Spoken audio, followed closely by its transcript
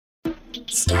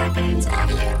Starburns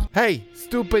Audio. Hey,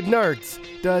 stupid nerds,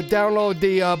 download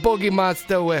the Boogie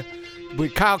Monster with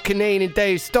Kyle Kinane and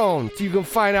Dave Stone so you can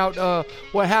find out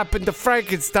what happened to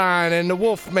Frankenstein and the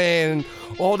Wolfman and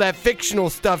all that fictional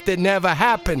stuff that never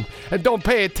happened. And don't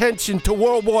pay attention to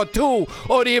World War II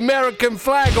or the American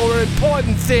flag or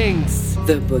important things.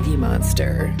 The Boogie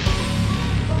Monster.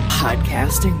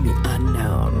 Podcasting the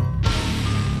unknown.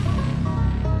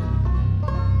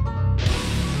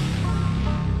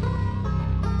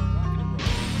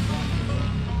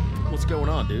 What's going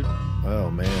on, dude? Oh,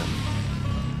 man.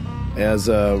 As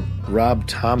Rob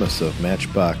Thomas of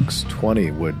Matchbox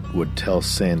 20 would tell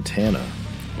Santana,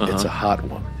 it's a hot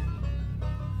one.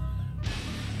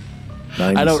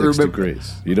 96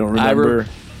 degrees. You don't remember?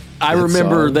 I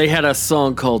remember song? they had a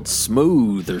song called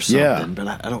 "Smooth" or something, Yeah. but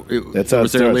I don't. That's how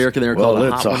was it there a starts. lyric in there Well,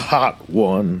 called it's "A a Hot hot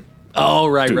one. Oh,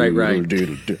 right.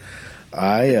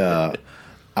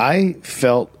 I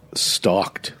felt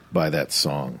stalked by that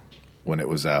song when it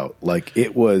was out. Like,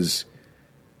 it was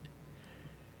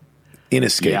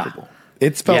inescapable.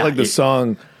 It felt like the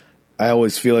song I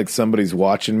Always Feel Like Somebody's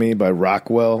Watching Me by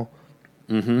Rockwell.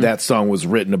 Mm-hmm. That song was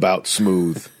written about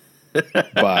Smooth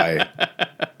by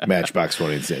Matchbox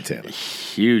 20 and Santana.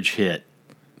 Huge hit.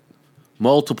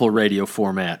 Multiple radio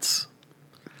formats.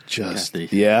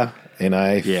 And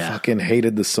I fucking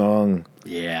hated the song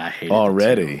Yeah, I hated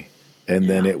already. And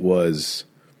then it was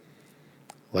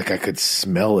like I could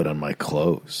smell it on my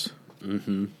clothes.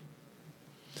 Mm-hmm.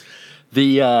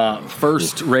 The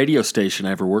first radio station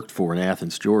I ever worked for in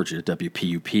Athens, Georgia,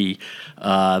 WPUP,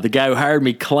 the guy who hired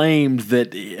me claimed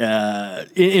that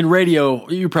in radio,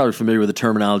 you're probably familiar with the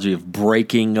terminology of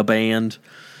breaking a band,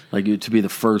 like to be the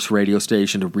first radio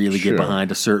station to really get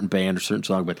behind a certain band or certain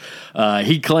song. But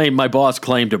my boss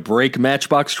claimed to break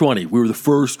Matchbox 20. We were the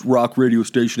first rock radio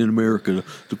station in America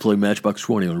to play Matchbox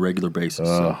 20 on a regular basis.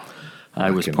 So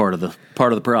I was part of the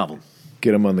problem.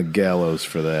 Get him on the gallows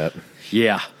for that.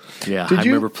 Yeah. I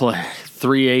remember playing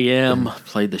 3 a.m.,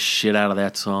 played the shit out of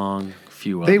that song. A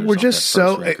few others. They were just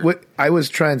so. record. I was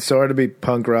trying so hard to be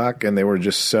punk rock, and they were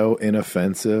just so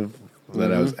inoffensive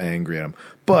that I was angry at them.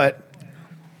 But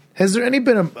has there any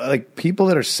been people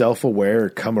that are self-aware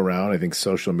come around? I think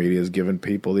social media has given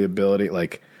people the ability.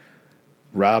 Like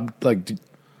Rob, did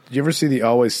you ever see the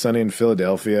Always Sunny in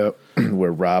Philadelphia,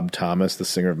 where Rob Thomas, the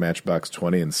singer of Matchbox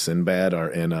 20, and Sinbad are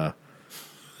in a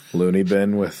loony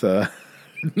bin with?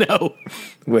 No.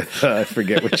 With, I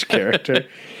forget which character.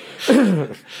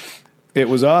 It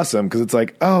was awesome because it's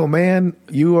like, oh, man,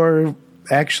 you are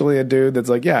actually a dude that's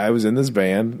like, yeah, I was in this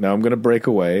band. Now I'm going to break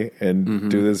away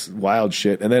and do this wild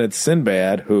shit. And then it's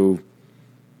Sinbad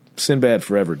Sinbad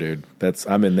forever, dude.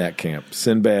 I'm in that camp.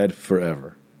 Sinbad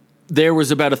forever. There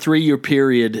was about a 3-year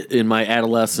period in my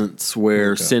adolescence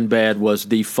where Sinbad was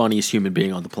the funniest human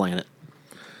being on the planet.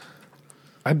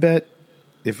 I bet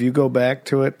if you go back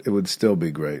to it, it would still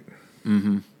be great.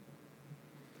 Mm-hmm.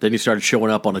 Then he started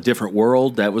showing up on A Different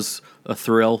World. That was a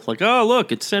thrill. Like, oh,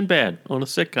 look, it's Sinbad on a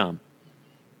sitcom.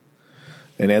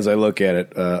 And as I look at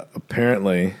it,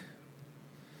 apparently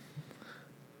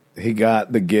he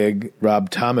got the gig. Rob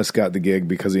Thomas got the gig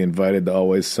because he invited the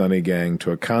Always Sunny gang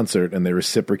to a concert, and they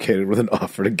reciprocated with an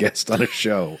offer to guest on a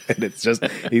show. And it's just,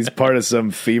 he's part of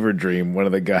some fever dream one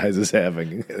of the guys is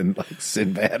having, and like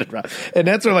Sinbad and Rob. And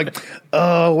that's where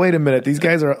oh, wait a minute, these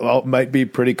guys might be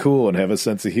pretty cool and have a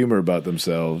sense of humor about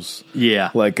themselves.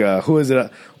 Yeah. Like, who is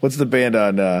it? What's the band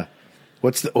on,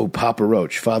 Papa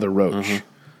Roach, Father Roach. Uh-huh.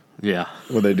 Yeah.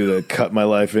 Where they do the Cut My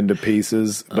Life into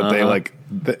Pieces. But they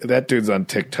that dude's on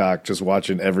TikTok just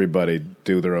watching everybody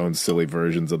do their own silly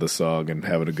versions of the song and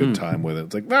having a good time with it.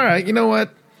 It's like, all right, you know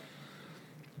what?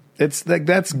 It's like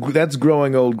that's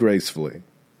growing old gracefully.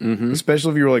 Mm-hmm.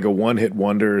 Especially if you're like a one-hit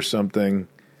wonder or something.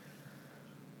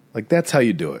 Like, that's how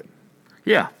you do it.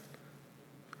 Yeah.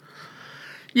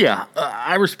 Yeah.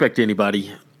 I respect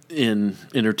anybody in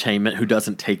entertainment who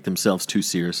doesn't take themselves too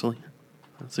seriously.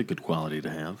 That's a good quality to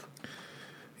have.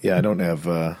 Yeah, I don't have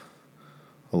a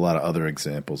lot of other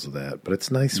examples of that, but it's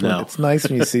nice. It's nice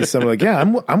when you see someone like, yeah,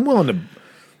 I'm willing to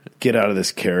get out of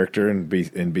this character and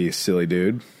be a silly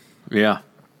dude. Yeah.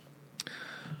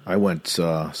 I went.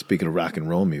 Speaking of rock and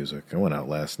roll music, I went out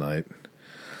last night.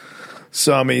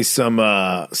 Saw me some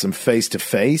Face to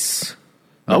Face.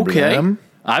 Okay, them?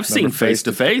 I've seen Face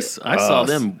to Face. I saw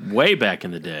them way back in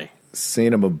the day.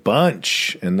 Seen them a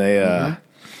bunch, and they.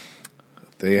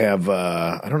 They have,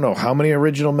 I don't know how many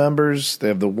original members. They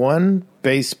have the one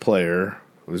bass player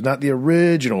who's not the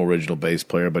original bass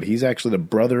player, but he's actually the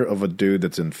brother of a dude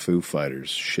that's in Foo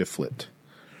Fighters, Shiflett.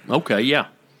 Okay, yeah.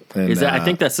 And, I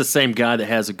think that's the same guy that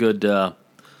has a good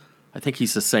I think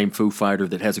he's the same Foo Fighter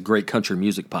that has a great country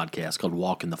music podcast called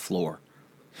Walking the Floor.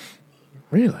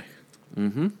 Really?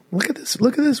 Mm-hmm. Look at this.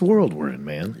 Look at this world we're in,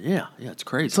 man. Yeah, it's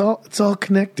crazy. It's all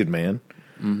connected, man.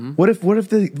 Mm-hmm. What if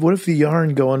the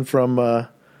yarn going from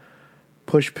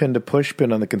pushpin to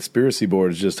pushpin on the conspiracy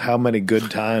board is just how many good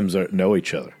times know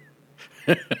each other?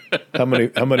 how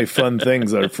many fun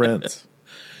things are friends?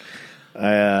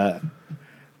 So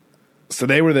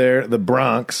they were there, the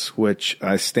Bronx, which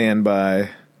I stand by,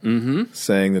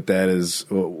 saying that is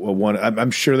one.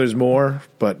 I'm sure there's more,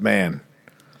 but man,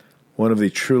 one of the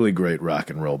truly great rock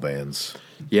and roll bands.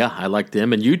 Yeah, I like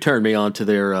them, and you turned me on to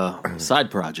their side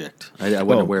project. I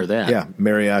wasn't aware of that. Yeah,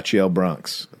 Mariachi El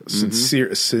Bronx, sincere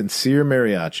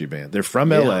mariachi band. They're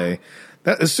from L.A.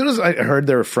 As soon as I heard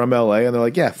they were from L.A. and they're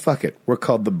like, yeah, fuck it, we're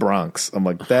called the Bronx. I'm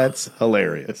like, that's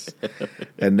hilarious.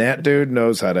 And that dude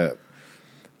knows how to.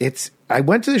 I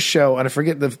went to the show, and I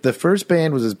forget, the first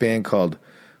band was this band called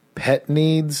Pet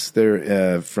Needs.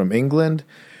 They're from England,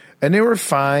 and they were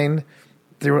fine.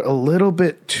 They were a little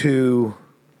bit too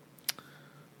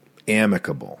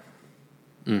amicable.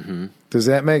 Mm-hmm. Does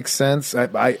that make sense?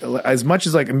 I as much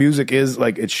as like music is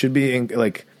like it should be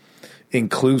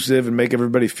inclusive and make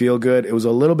everybody feel good, it was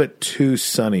a little bit too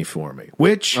sunny for me.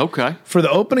 Which for the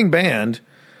opening band,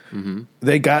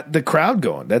 they got the crowd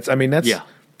going. That's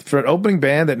for an opening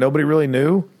band that nobody really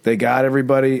knew. They got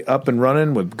everybody up and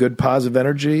running with good positive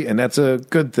energy, and that's a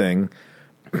good thing.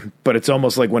 But it's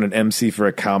almost like when an MC for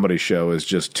a comedy show is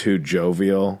just too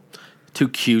jovial, too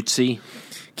cutesy.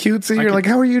 You're like,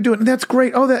 how are you doing? And that's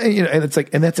great. Oh, that and it's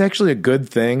like, and that's actually a good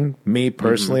thing. Me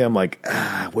personally, I'm like,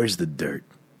 where's the dirt?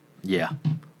 Yeah,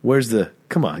 where's the?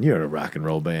 Come on, you're in a rock and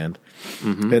roll band.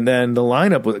 And then the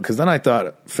lineup was because then I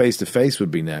thought Face to Face would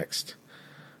be next,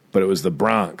 but it was the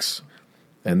Bronx,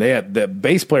 and they had the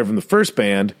bass player from the first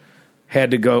band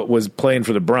was playing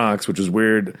for the Bronx, which was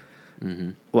weird.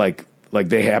 Like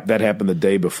that happened the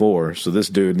day before. So this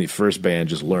dude in the first band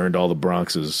just learned all the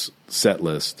Bronx's set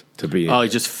list to be. Oh,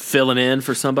 he's just filling in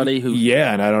for somebody who.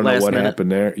 Yeah, and I don't know what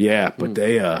happened there. Yeah, but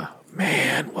they,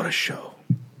 man, what a show!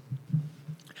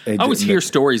 I always hear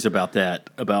stories about that,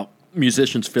 about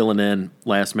musicians filling in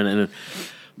last minute, and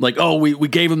like, oh, we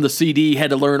gave him the CD,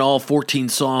 had to learn all 14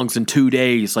 songs in 2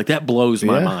 days. Like that blows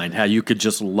my mind. How you could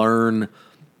just learn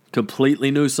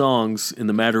completely new songs in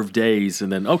the matter of days, and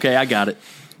then okay, I got it.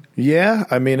 Yeah,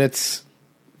 I mean it's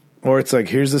like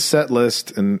here's the set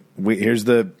list, and here's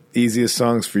the easiest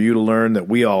songs for you to learn that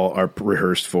we all are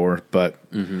rehearsed for. But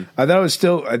I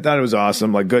thought it was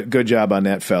awesome. Like good job on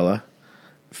that fella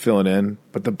filling in.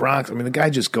 But the Bronx, I mean, the guy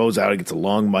just goes out, he gets a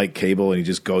long mic cable, and he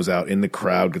just goes out in the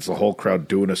crowd, gets the whole crowd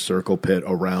doing a circle pit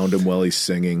around him while he's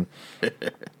singing.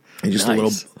 He's just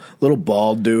a little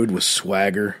bald dude with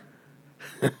swagger.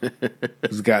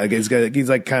 He's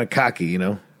like kind of cocky, you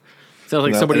know. Sounds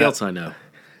like somebody else I know.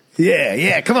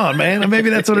 Yeah, come on, man. Maybe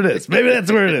that's what it is. Maybe that's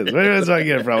where it is. Maybe that's where I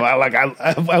get it from.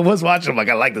 I was watching him like,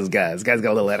 I like this guy. This guy's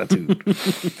got a little attitude.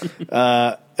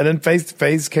 And then Face to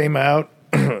Face came out,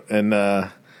 and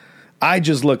I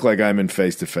just look like I'm in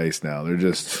Face to Face now. They're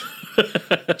just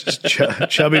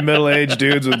chubby middle-aged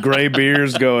dudes with gray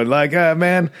beards going like,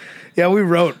 man, yeah, we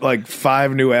wrote like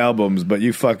 5 new albums, but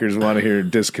you fuckers want to hear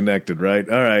Disconnected, right?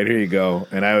 All right, here you go.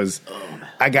 And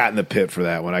I got in the pit for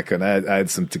that one. I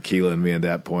had some tequila in me at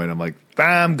that point. I'm like,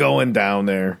 I'm going down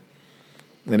there.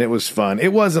 And it was fun.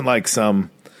 It wasn't like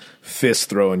some fist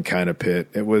throwing kind of pit.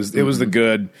 It was the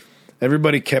good.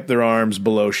 Everybody kept their arms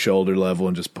below shoulder level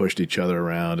and just pushed each other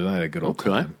around, and I had a good old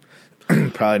time.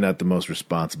 Probably not the most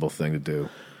responsible thing to do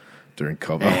during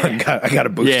COVID. I got a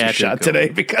booster shot today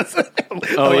because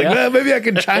well, maybe I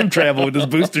can time travel with this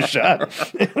booster shot.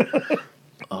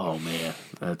 Oh man,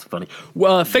 that's funny.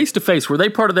 Well, Face to Face, were they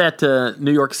part of that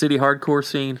New York City hardcore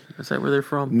scene? Is that where they're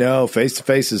from? No, Face to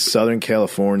Face is Southern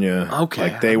California.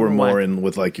 Okay, like they were more in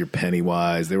with like your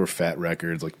Pennywise. They were Fat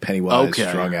Records, like Pennywise,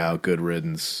 Strung Out, Good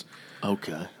Riddance.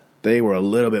 Okay, they were a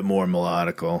little bit more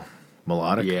melodical.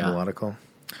 Melodical.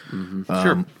 Mm-hmm.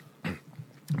 Sure.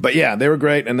 But yeah, they were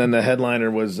great. And then the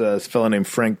headliner was a fellow named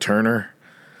Frank Turner.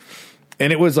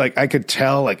 And it was like, I could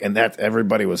tell, like, and that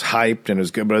everybody was hyped and it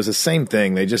was good, but it was the same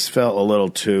thing. They just felt a little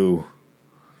too,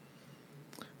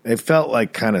 it felt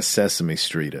like kind of Sesame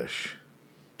Street-ish.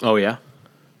 Oh, yeah?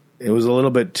 It was a little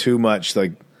bit too much,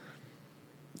 like,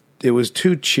 it was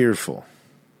too cheerful.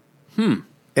 And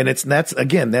that's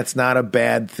not a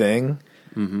bad thing.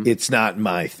 Mm-hmm. It's not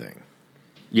my thing.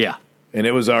 Yeah. And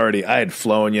it was already, I had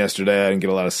flown yesterday. I didn't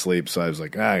get a lot of sleep, so I was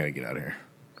like, I got to get out of here.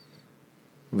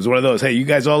 It was one of those, hey, you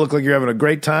guys all look like you're having a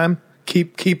great time.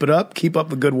 Keep it up. Keep up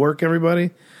the good work,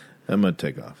 everybody. I'm going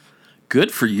to take off.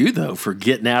 Good for you, though, for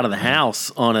getting out of the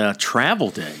house on a travel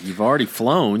day. You've already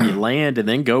flown, you land, and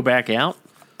then go back out.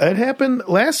 It happened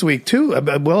last week, too.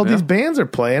 Well, these bands are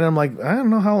playing. I'm like, I don't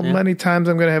know how many times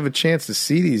I'm going to have a chance to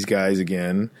see these guys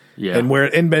again. Yeah.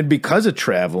 And because of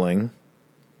traveling,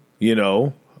 you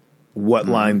know, what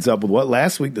lines up with what.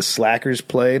 Last week, the Slackers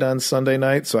played on Sunday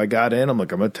night, so I got in. I'm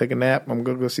like, I'm going to take a nap. I'm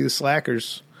going to go see the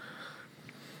Slackers.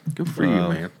 Good for you,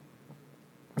 man.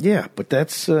 Yeah, but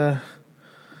that's...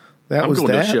 I'm going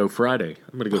to a show Friday.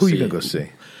 I'm going to go see. Who are you going to go see?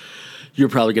 You're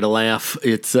probably going to laugh.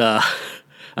 It's. I'm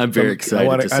very excited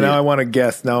to see. I want to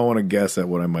guess. Now I want to guess at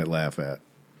what I might laugh at.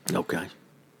 Okay.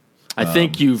 I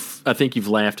think you've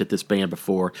laughed at this band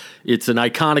before. It's an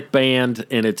iconic band,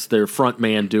 and it's their front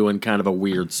man doing kind of a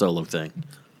weird solo thing.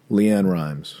 Leanne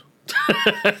Rimes.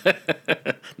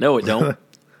 No, it don't.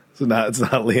 It's not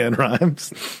Leanne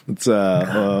Rimes. It's I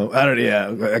don't. Yeah,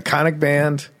 iconic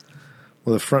band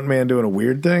with a front man doing a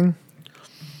weird thing.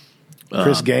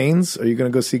 Chris Gaines. Are you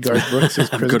going to go see Garth Brooks as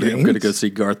Chris Gaines? I'm going to go see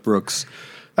Garth Brooks.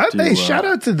 Hey, shout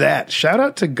out to that. Shout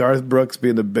out to Garth Brooks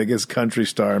being the biggest country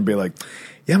star and be like,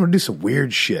 yeah, I'm going to do some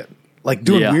weird shit. Like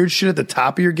doing weird shit at the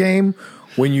top of your game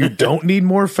when you don't need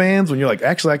more fans, when you're like,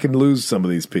 actually, I can lose some of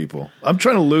these people. I'm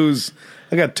trying to lose.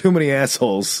 I got too many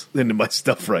assholes into my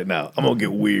stuff right now. I'm going to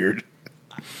get weird.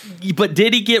 But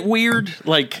did he get weird?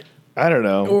 Like, I don't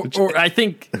know. Or I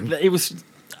think it was,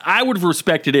 I would have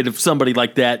respected it if somebody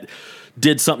like that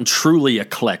did something truly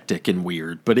eclectic and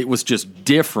weird, but it was just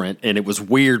different, and it was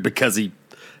weird because he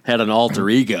had an alter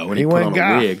ego and he put on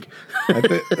a wig.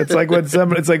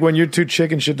 It's like when you're too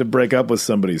chicken shit to break up with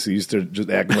somebody, so you start just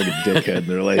acting like a dickhead in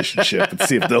the relationship and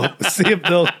see if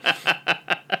they'll.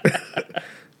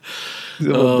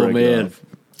 Oh man.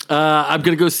 I'm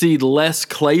going to go see Les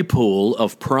Claypool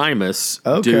of Primus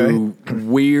do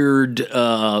weird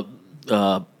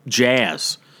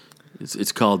jazz.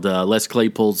 It's called Les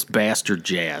Claypool's Bastard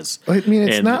Jazz. I mean,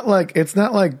 it's not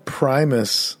like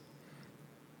Primus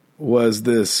was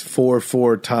this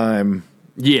 4 time.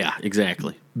 Yeah,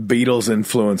 exactly. Beatles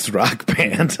influenced rock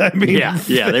band. I mean,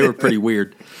 yeah, they were pretty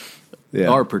weird. Yeah,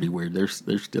 are pretty weird. They're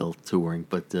still touring,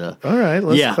 but all right,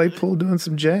 Les Claypool doing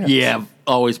some jazz. Yeah, I've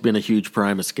always been a huge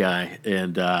Primus guy,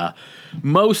 and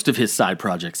most of his side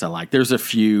projects I like. There's a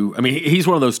few. I mean, he's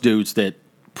one of those dudes that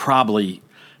probably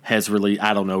has really,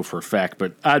 I don't know for a fact,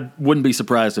 but I wouldn't be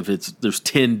surprised if there's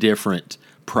 10 different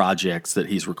projects that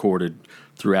he's recorded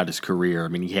throughout his career. I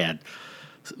mean, he had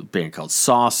a band called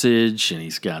Sausage, and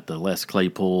he's got the Les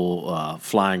Claypool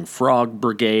Flying Frog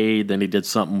Brigade. Then he did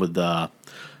something with, I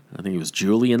think it was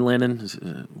Julian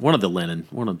Lennon, one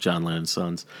of John Lennon's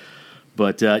sons.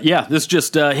 But, this is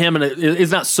just him, and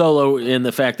it's not solo in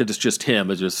the fact that it's just him.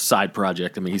 It's just a side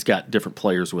project. I mean, he's got different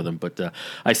players with him, but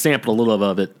I sampled a little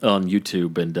of it on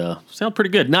YouTube, and sound pretty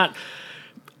good. Not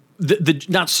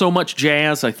so much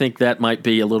jazz. I think that might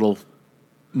be a little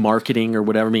marketing or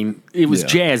whatever. I mean, it was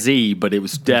jazzy, but it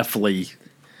was definitely...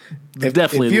 If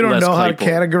you don't know how to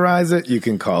categorize it, you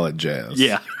can call it jazz.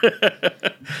 Yeah.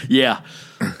 Yeah.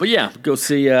 But yeah, go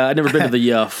see. I've never been to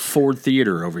the Ford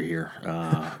Theater over here.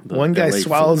 One guy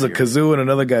swallows a kazoo and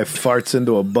another guy farts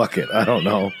into a bucket. I don't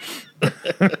know.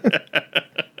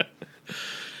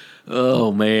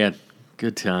 Oh, man.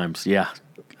 Good times. Yeah.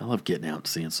 I love getting out and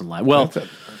seeing some live. Well,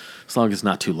 as long as it's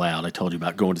not too loud. I told you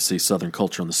about going to see Southern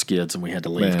Culture on the Skids, and we had to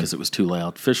leave because it was too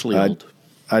loud. Officially old.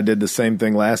 I did the same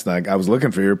thing last night. I was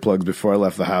looking for earplugs before I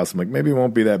left the house. I'm like, maybe it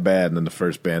won't be that bad. And then the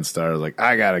first band started. I was like,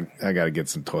 I gotta get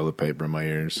some toilet paper in my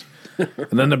ears.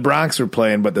 And then the Bronx were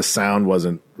playing, but the sound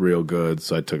wasn't real good,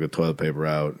 so I took a toilet paper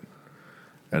out.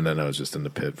 And then I was just in the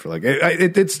pit for like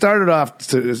it started off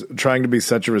trying to be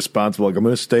such a responsible. Like, I'm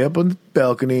going to stay up on the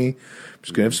balcony. I'm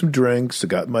just going to have some drinks. I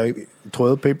got my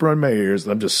toilet paper on my ears,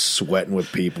 and I'm just sweating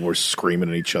with people. We're screaming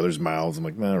in each other's mouths. I'm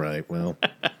like, all right, well.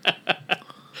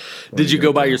 Did you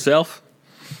go by yourself?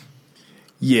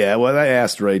 Yeah, well, I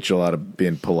asked Rachel out of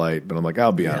being polite, but I'm like,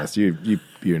 I'll be honest, you're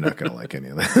not going to like any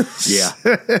of this. Yeah.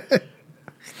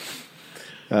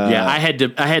 I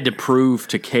had to prove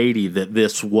to Katie that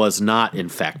this was not, in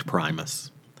fact, Primus.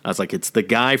 I was like, it's the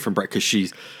guy from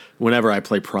because whenever I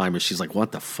play Primus, she's like,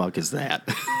 what the fuck is that?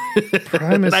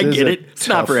 Primus I get it. It's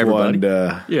not for everybody.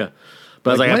 Yeah. But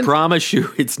I was like, I promise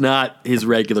you, it's not his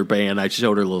regular band. I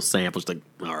showed her a little sample. She's like,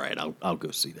 all right, I'll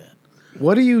go see that.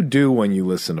 What do you do when you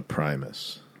listen to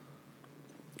Primus?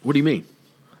 What do you mean?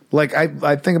 Like,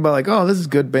 I think about like, oh, this is a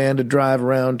good band to drive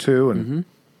around to, and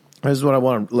this is what I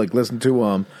want to like listen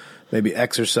to. Maybe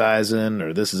exercising,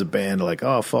 or this is a band to like, oh,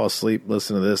 I'll fall asleep,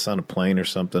 listen to this on a plane or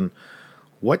something.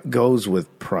 What goes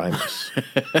with Primus?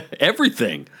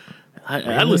 Everything.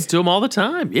 I listen to them all the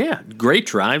time. Yeah, great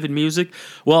driving music.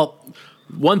 Well,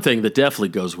 One thing that definitely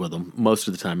goes with them most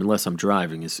of the time, unless I'm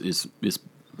driving, is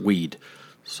weed.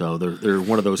 So they're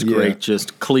one of those great,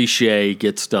 just cliche,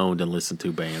 get stoned and listen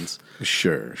to bands.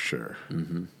 Sure.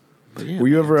 But yeah, Were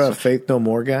you ever a Faith No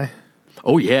More guy?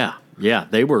 Oh yeah,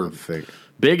 they were Faith.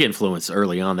 big influence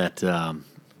early on. That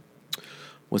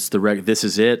what's the record? This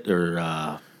Is It,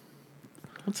 or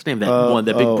what's the name of that one?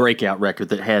 That big breakout record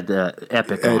that had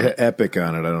Epic on it. Epic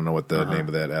on it. I don't know what the name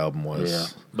of that album was. Yeah,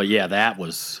 but yeah, that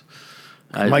was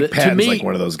Mike to Patton's me, like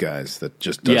one of those guys that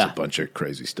just does a bunch of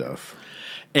crazy stuff.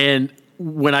 And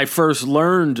when I first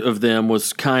learned of them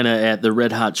was kind of at the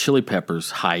Red Hot Chili Peppers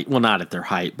height. Well, not at their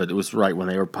height, but it was right when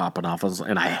they were popping off.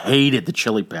 And I hated the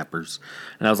Chili Peppers.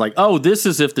 And I was like, oh, this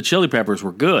is if the Chili Peppers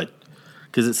were good.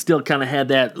 Because it still kind of had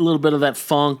that little bit of that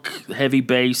funk, heavy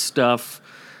bass stuff.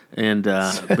 And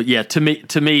but yeah, to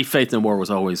me, Faith No More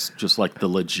was always just like the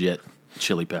legit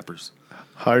Chili Peppers.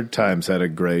 Hard Times had a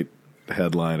great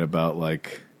headline about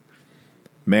like,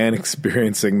 man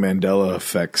experiencing Mandela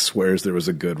effect swears there was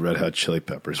a good Red Hot Chili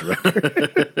Peppers record.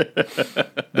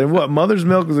 Then what? Mother's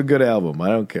Milk was a good album. I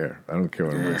don't care. I don't care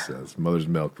what anybody says. Mother's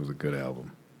Milk was a good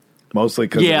album. Mostly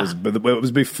because it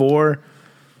was before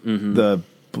the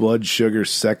Blood Sugar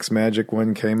Sex Magic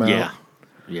one came out.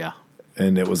 Yeah.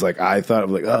 And it was like, I thought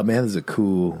of like, oh man,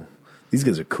 these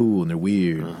guys are cool and they're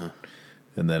weird.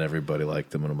 And then everybody liked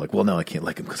them. And I'm like, well, no, I can't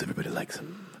like them because everybody likes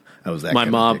them. I was that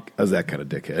kind of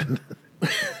dickhead.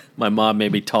 My mom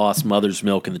made me toss Mother's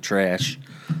Milk in the trash.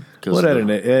 What had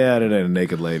a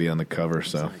naked lady on the cover,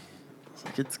 so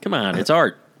come on, it's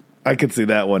art. I could see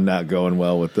that one not going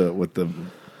well with the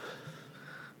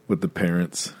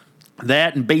parents.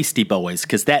 That and Beastie Boys,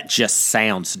 because that just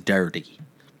sounds dirty.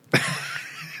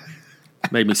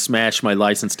 Made me smash my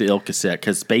License to Ill cassette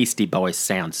because Beastie Boys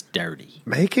sounds dirty.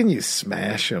 Making you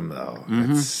smash them, though.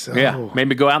 Made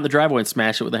me go out in the driveway and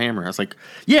smash it with a hammer. I was like,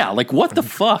 what the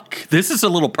fuck? This is a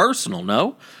little personal,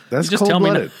 no? That's just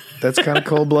cold-blooded. That's kind of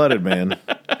cold-blooded, man.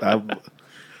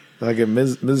 Like a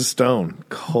Mrs. Stone,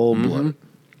 cold-blooded.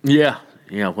 Yeah,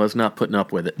 was not putting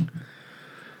up with it.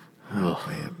 Oh,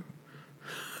 man.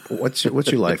 What's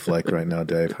your life like right now,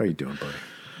 Dave? How are you doing, buddy?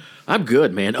 I'm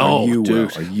good, man. Dude. Well?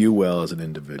 Are you well as an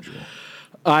individual?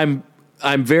 I'm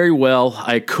very well.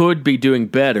 I could be doing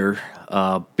better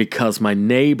because my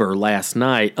neighbor last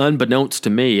night, unbeknownst to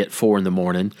me at 4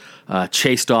 a.m,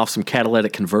 chased off some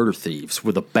catalytic converter thieves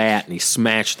with a bat, and he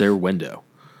smashed their window.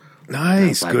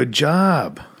 Nice, good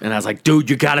job. And I was like, dude,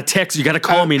 you got to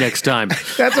call me next time.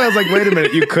 That's why I was like, wait a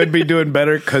minute, you could be doing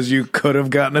better because you could have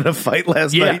gotten in a fight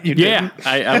last night.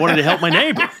 I wanted to help my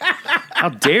neighbor. How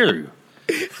dare you?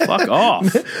 Fuck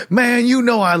off. Man, you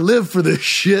know I live for this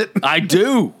shit. I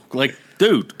do. Like,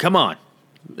 dude, come on.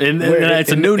 And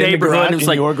it's a new neighborhood. In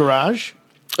your garage?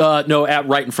 No,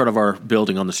 right in front of our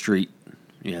building on the street.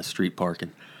 Yeah, street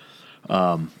parking.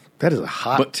 That is a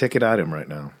hot ticket item right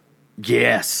now.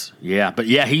 Yes. Yeah. But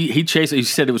yeah, he chased, he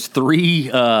said it was 3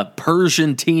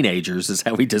 Persian teenagers is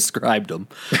how he described them.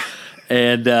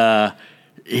 And,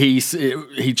 he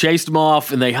chased them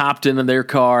off, and they hopped into their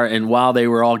car. And while they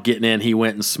were all getting in, he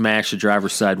went and smashed the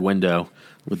driver's side window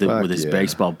with his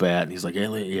baseball bat. And he's like,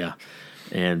 yeah,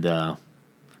 and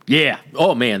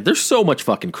oh man, there's so much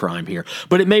fucking crime here.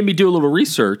 But it made me do a little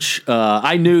research.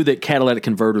 I knew that catalytic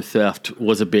converter theft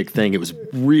was a big thing. It was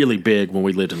really big when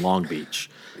we lived in Long Beach.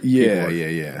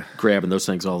 Yeah. Grabbing those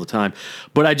things all the time.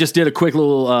 But I just did a quick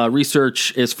little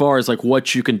research as far as like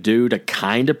what you can do to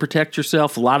kind of protect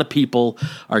yourself. A lot of people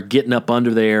are getting up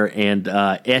under there and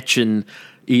etching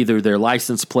either their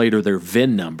license plate or their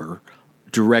VIN number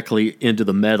directly into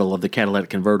the metal of the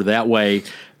catalytic converter. That way,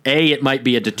 it might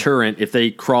be a deterrent if they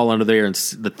crawl under there and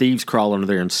the thieves crawl under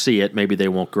there and see it. Maybe they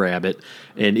won't grab it.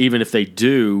 And even if they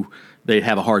do, they'd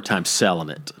have a hard time selling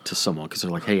it to someone because they're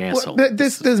like, hey, asshole. Well,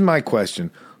 this is my question.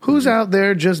 Who's out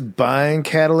there just buying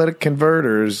catalytic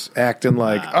converters, acting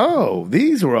like, oh,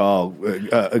 these were all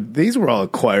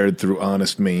acquired through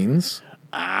honest means?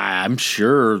 I'm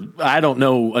sure. I don't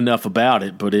know enough about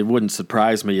it, but it wouldn't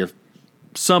surprise me if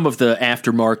some of the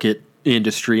aftermarket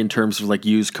industry, in terms of like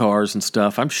used cars and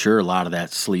stuff, I'm sure a lot of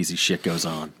that sleazy shit goes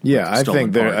on. Yeah, I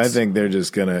think they're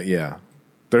just gonna. Yeah,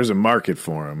 there's a market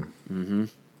for them. Mm-hmm.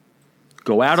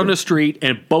 Go out on the street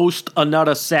and boast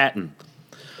another satin.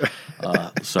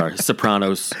 Sorry,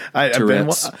 Sopranos.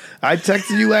 Tourette's. I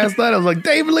texted you last night. I was like,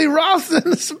 David Lee Roth in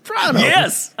The Sopranos.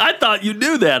 Yes, I thought you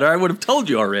knew that, or I would have told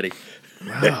you already.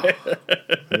 Wow.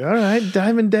 All right,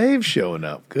 Diamond Dave showing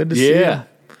up. Good to see you.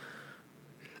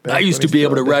 I used to be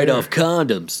able to write off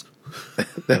condoms.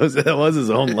 that was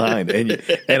his own line, and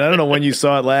I don't know when you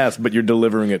saw it last, but you're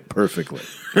delivering it perfectly.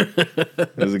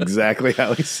 That was exactly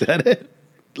how he said it.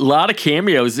 A lot of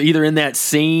cameos, either in that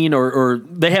scene or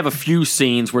they have a few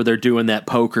scenes where they're doing that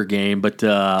poker game. But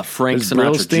Frank Is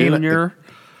Sinatra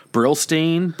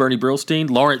Brillstein- Jr., Bernie Brillstein,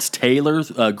 Lawrence Taylor,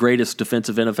 greatest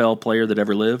defensive NFL player that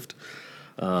ever lived.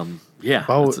 Yeah.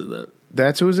 Oh,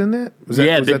 that's who was in that? Was that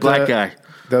yeah, was big that black guy.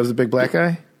 That was the big black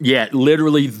guy? Yeah,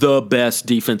 literally the best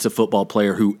defensive football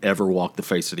player who ever walked the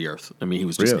face of the earth. I mean, he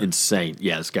was just Really? insane.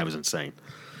 Yeah, this guy was insane.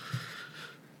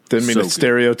 Didn't mean So to good.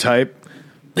 stereotype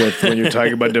with when you're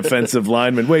talking about defensive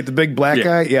linemen. Wait, the big black Yeah.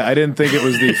 guy? Yeah, I didn't think it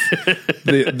was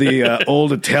the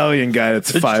old Italian guy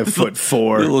that's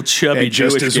 5'4", little chubby and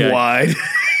just Jewish as guy. wide.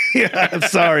 Yeah, I'm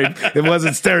sorry, it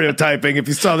wasn't stereotyping. If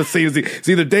you saw the scene, it's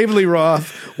either David Lee Roth,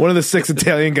 one of the 6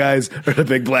 Italian guys, or the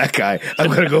big black guy. I'm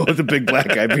going to go with the big black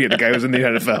guy being the guy who's in the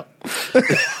NFL.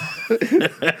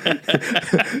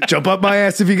 Jump up my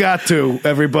ass if you got to,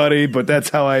 everybody, but that's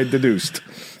how I deduced.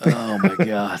 Oh, my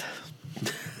God.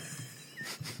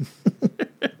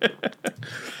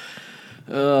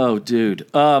 Oh, dude.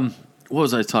 What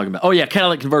was I talking about? Oh, yeah,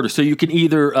 catalytic converter. So you can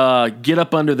either get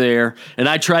up under there, and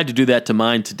I tried to do that to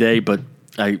mine today, but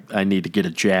I need to get a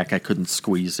jack. I couldn't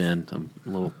squeeze in. I'm a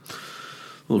little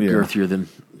Yeah. girthier than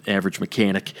average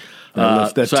mechanic.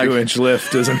 That so I- 2-inch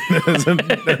lift isn't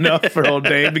enough for old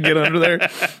Dave to get under there.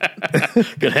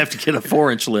 Gonna have to get a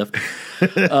 4-inch lift.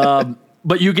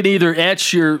 But you can either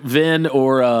etch your VIN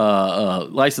or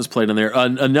license plate on there.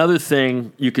 Another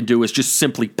thing you can do is just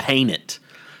simply paint it.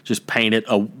 Just paint it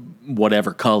a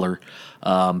whatever color,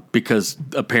 because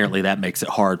apparently that makes it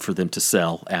hard for them to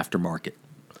sell aftermarket.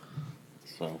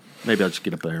 So maybe I'll just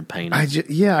get up there and paint it.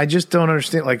 I just don't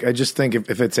understand. Like, I just think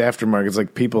if it's aftermarket, it's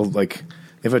like people like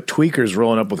if a tweaker's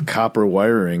rolling up with copper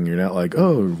wiring, you're not like,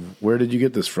 oh, where did you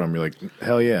get this from? You're like,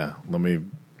 hell yeah, let me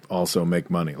also make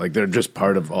money. Like, they're just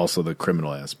part of also the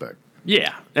criminal aspect.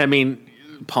 Yeah, I mean,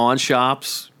 pawn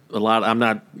shops. A lot. I'm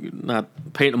not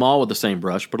painting them all with the same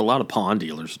brush, but a lot of pawn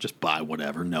dealers just buy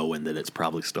whatever, knowing that it's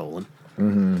probably stolen.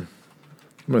 I'm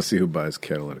gonna see who buys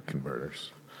catalytic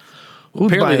converters. Who's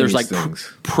Apparently, buying there's these like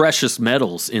things? precious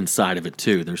metals inside of it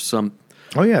too. There's some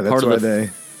Oh yeah, that's part of why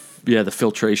the the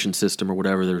filtration system or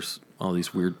whatever. There's all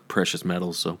these weird precious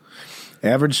metals. So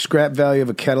average scrap value of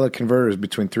a catalytic converter is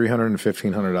between $300 and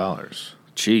 $1,500.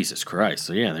 Jesus Christ.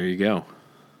 So yeah, there you go.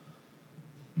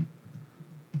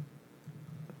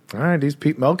 All right, these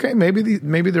people. Okay, maybe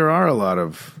there are a lot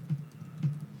of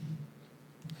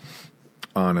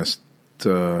honest.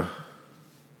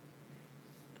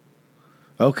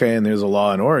 Okay, and there's a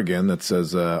law in Oregon that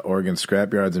says Oregon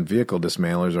scrapyards and vehicle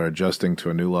dismantlers are adjusting to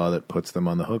a new law that puts them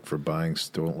on the hook for buying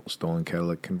stolen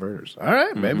catalytic converters. All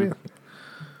right, maybe.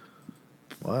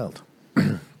 Wild.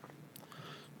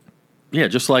 Yeah,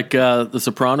 just like the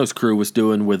Sopranos crew was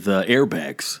doing with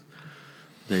airbags.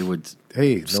 They would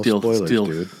Hey, no spoilers,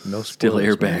 dude. No steal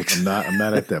spoilers, airbags. man. I'm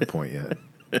not at that point yet.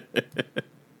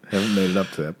 Haven't made it up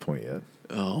to that point yet.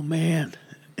 Oh man,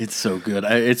 it's so good.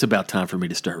 It's about time for me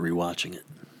to start rewatching it.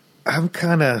 I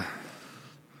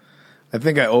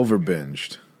think I over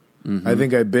binged. I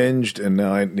think I binged, and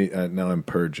now I'm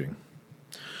purging.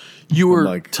 You were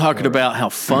like, talking about how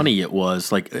funny it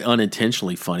was, like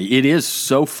unintentionally funny. It is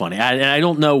so funny. I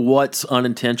don't know what's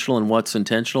unintentional and what's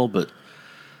intentional, but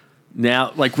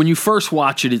now, like when you first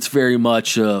watch it, it's very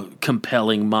much a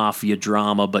compelling mafia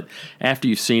drama. But after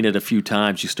you've seen it a few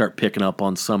times, you start picking up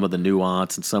on some of the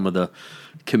nuance and some of the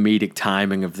comedic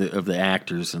timing of the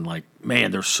actors, and like,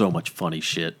 man, there's so much funny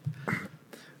shit.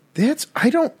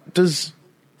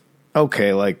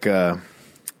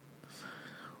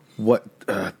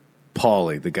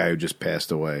 Paulie, the guy who just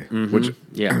passed away, which,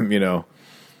 Yeah.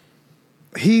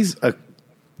 he's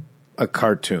a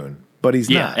cartoon, but he's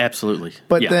Yeah, not. absolutely.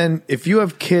 But Yeah. then if you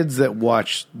have kids that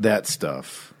watch that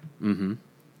stuff,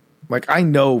 like I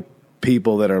know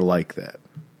people that are like that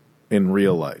in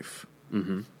real life.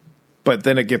 But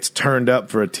then it gets turned up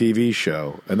for a TV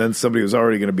show, and then somebody who's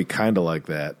already going to be kind of like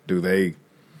that, do they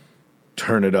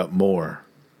turn it up more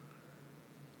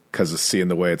because of seeing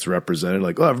the way it's represented?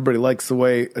 Like, oh, everybody likes the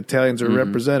way Italians are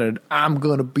represented. I'm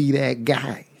going to be that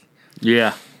guy.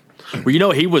 Yeah.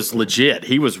 Well, he was legit.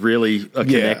 He was really a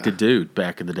connected dude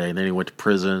back in the day. And then he went to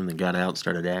prison and got out and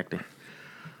started acting.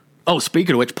 Oh,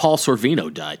 speaking of which, Paul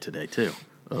Sorvino died today, too,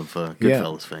 of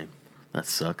Goodfellas fame. That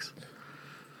sucks.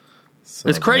 So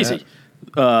It's crazy.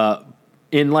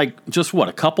 In like just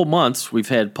a couple months, we've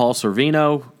had Paul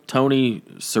Sorvino, Tony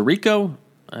Sirico.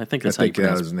 I think that's how you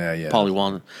pronounce it. Paulie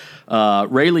Walnut.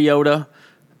 Ray Liotta,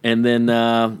 and then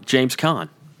James Caan.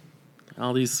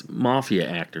 All these mafia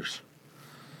actors.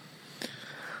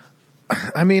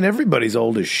 I mean, everybody's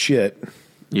old as shit.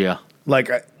 Yeah. Like,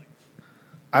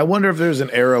 I wonder if there's an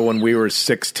era when we were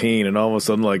 16 and all of a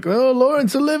sudden like, oh,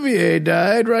 Laurence Olivier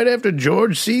died right after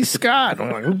George C. Scott.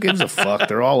 I'm like, who gives a fuck?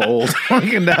 They're all old.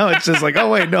 And now it's just like, oh,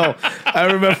 wait, no.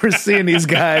 I remember seeing these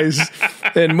guys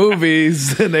in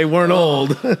movies and they weren't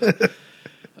old.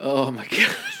 Oh, my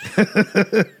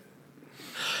God.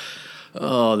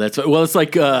 Oh, that's well. It's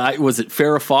like was it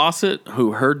Farrah Fawcett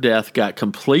who her death got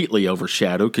completely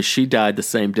overshadowed because she died the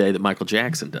same day that Michael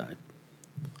Jackson died.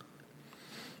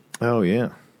 Oh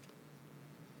yeah,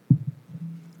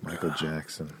 Michael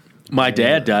Jackson. My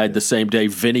dad died the same day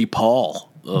Vinnie Paul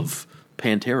of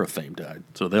Pantera fame died,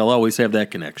 so they'll always have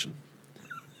that connection.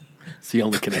 It's the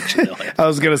only connection they'll have. I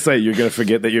was gonna say you're gonna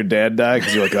forget that your dad died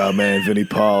because you're like, oh man, Vinnie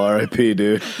Paul, R.I.P.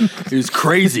 dude. It was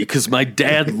crazy because my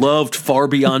dad loved Far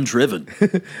Beyond Driven.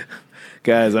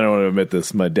 Guys, I don't want to admit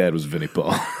this. My dad was Vinnie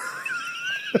Paul.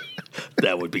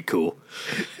 That would be cool.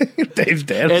 Dave's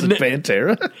dad was in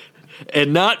Pantera.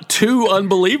 And not too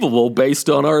unbelievable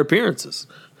based on our appearances.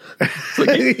 It's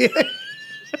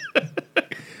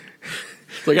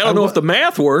like I don't know if the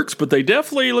math works, but they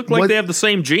definitely look like they have the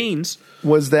same genes.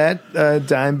 Was that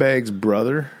Dimebag's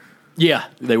brother? Yeah,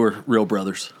 they were real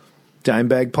brothers.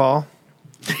 Dimebag Paul?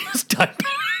 It's Dimebag.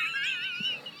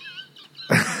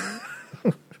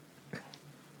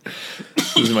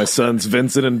 These are my sons,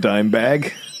 Vincent and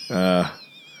Dimebag.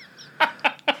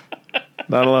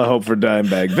 Not a lot of hope for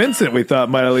Dimebag. Vincent, we thought,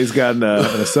 might at least gotten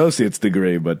an associate's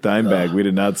degree, but Dimebag, we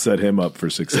did not set him up for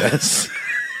success.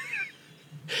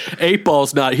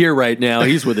 8-Ball's not here right now.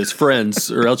 He's with his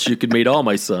friends, or else you could meet all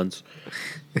my sons.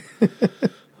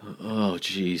 Oh,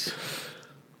 jeez.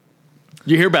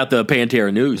 You hear about the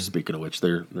Pantera news, speaking of which,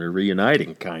 they're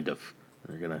reuniting, kind of.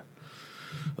 They're going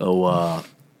to...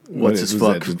 what's his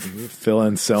fuck? Phil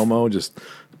Anselmo just...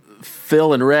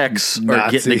 Phil and Rex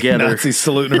are getting together. Nazi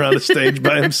saluting around the stage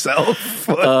by himself.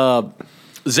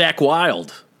 Zakk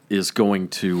Wylde is going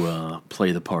to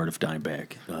play the part of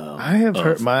Dimebag. I have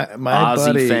heard my Ozzy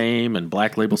buddy fame and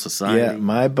Black Label Society. Yeah,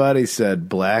 my buddy said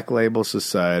Black Label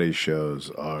Society shows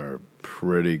are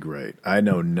pretty great. I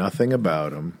know nothing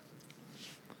about them,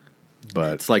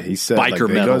 but it's like he said biker like,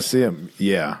 they metal. go see him.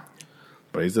 Yeah,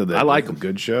 but he said that I like them.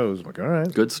 Good shows. I'm like, all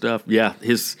right, good stuff. Yeah,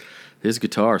 his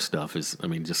guitar stuff is, I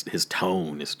mean, just his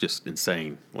tone is just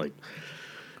insane. Like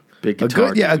big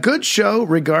guitar. A good show,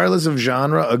 regardless of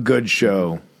genre. A good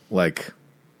show, like.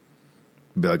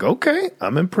 Be like, okay,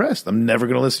 I'm impressed. I'm never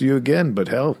going to listen to you again. But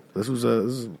hell, this was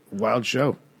a wild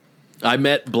show. I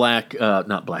met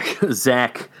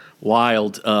Zakk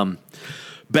Wylde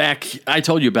back. I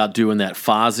told you about doing that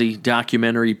Fozzy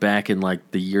documentary back in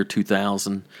like the year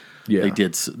 2000. Yeah. They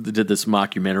did this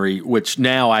mockumentary, which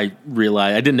now I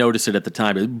realize I didn't notice it at the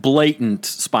time. It blatant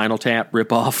Spinal Tap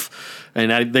ripoff,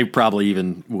 and they probably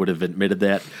even would have admitted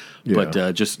that. Yeah.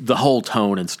 But just the whole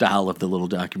tone and style of the little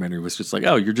documentary was just like,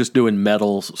 oh, you're just doing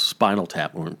metal Spinal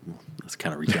Tap. That's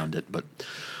kind of redundant, but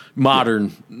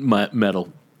modern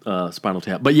metal Spinal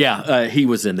Tap. But yeah, he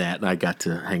was in that, and I got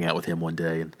to hang out with him one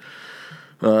day. And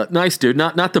nice dude,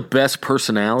 not the best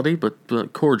personality,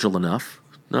 but cordial enough.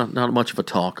 Not much of a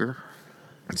talker.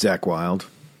 Zakk Wylde.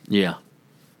 Yeah.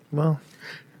 Well,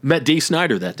 met Dee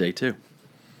Snider that day too.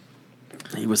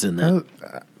 He was in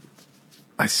that.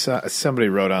 I saw somebody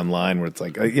wrote online where it's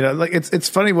like, like it's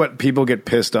funny what people get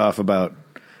pissed off about.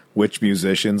 Which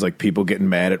musicians, like people getting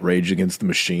mad at Rage Against the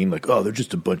Machine, like, oh, they're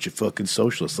just a bunch of fucking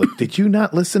socialists. Like, did you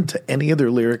not listen to any of their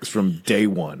lyrics from day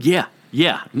one? Yeah,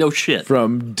 no shit.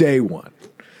 From day one.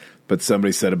 But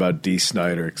somebody said about Dee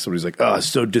Snider, somebody's like, oh, it's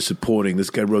so disappointing. This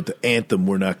guy wrote the anthem,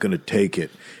 We're Not Going to Take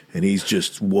It. And he's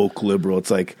just woke liberal. It's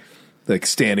like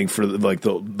standing for like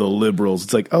the liberals.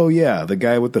 It's like, oh yeah, the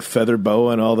guy with the feather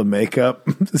boa and all the makeup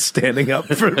standing up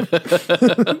for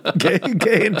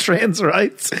gay and trans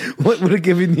rights. What would have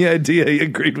given you the idea he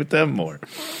agreed with them more?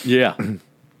 Yeah.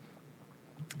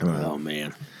 Oh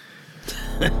man.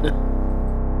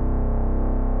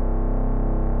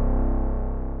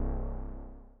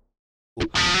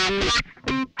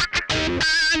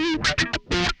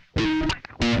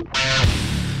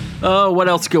 Oh, what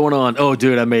else going on? Oh,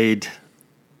 dude, I made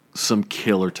some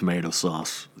killer tomato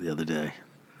sauce the other day.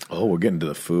 Oh, we're getting to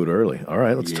the food early. All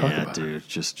right, let's talk about it. Yeah, dude,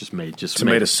 just made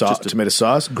tomato sauce. Tomato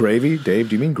sauce, gravy. Dave,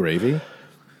 do you mean gravy?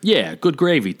 Yeah, good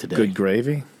gravy today. Good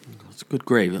gravy. It's good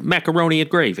gravy. Macaroni and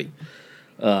gravy.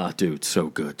 Dude, so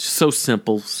good. So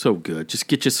simple, so good. Just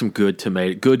get you some good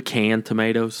canned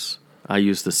tomatoes. I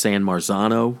use the San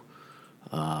Marzano,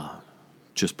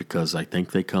 just because I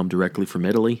think they come directly from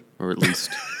Italy, or at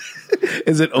least.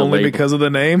 Is it only label. Because of the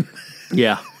name?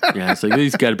 Yeah. So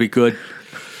these got to be good.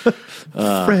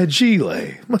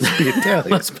 Fragile must be Italian.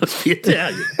 must be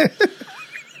Italian.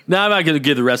 No, I'm not going to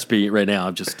give the recipe right now.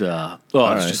 I'm just, it's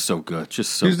right. just so good.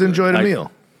 Just so Just good. enjoyed a meal.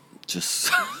 Just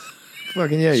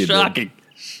Fucking yeah, you shocking.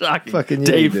 did. Fucking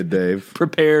yeah, you did, Dave.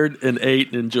 Prepared and ate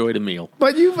and enjoyed a meal.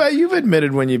 But you've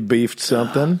admitted when you beefed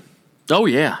something. Oh,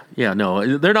 yeah. Yeah,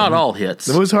 no, they're not all hits.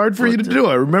 It was hard for you to do.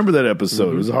 I remember that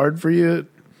episode. It was hard for you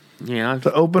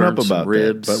to open up about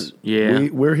ribs. that. But yeah.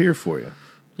 we're here for you.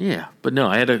 Yeah, but no,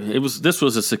 this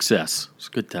was a success. It was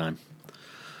a good time.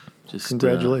 Just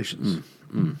Congratulations.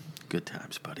 Good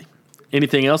times, buddy.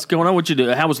 Anything else going on? What'd you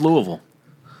do? How was Louisville?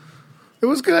 It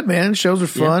was good, man. Shows were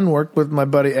fun. Yeah. Worked with my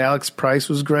buddy Alex Price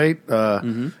was great.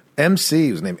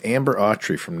 MC was named Amber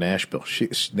Autry from Nashville.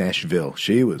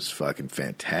 She was fucking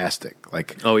fantastic.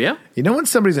 Like, oh yeah, you know when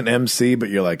somebody's an MC, but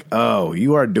you're like, oh,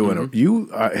 you are doing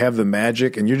have the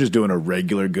magic, and you're just doing a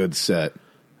regular good set.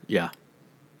 Yeah,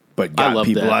 but got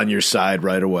people on your side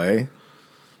right away.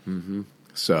 Mm-hmm.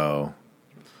 So,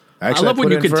 actually, I love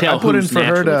when you can tell who's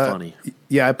naturally funny.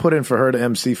 Yeah, I put in for her to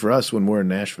MC for us when we're in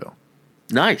Nashville.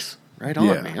 Nice, right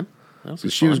on, man. So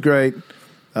she was great.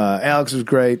 Alex was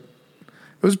great.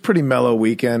 It was a pretty mellow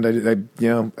weekend.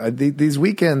 These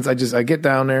weekends, I get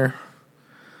down there,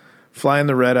 fly in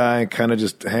the red eye, kind of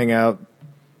just hang out,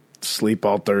 sleep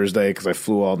all Thursday because I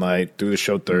flew all night, do the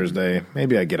show Thursday.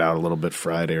 Maybe I get out a little bit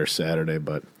Friday or Saturday,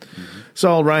 but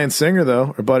saw Ryan Singer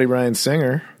though, our buddy Ryan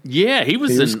Singer. Yeah, he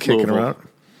was kicking Louisville. around.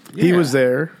 Yeah. He was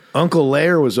there. Uncle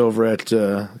Lair was over at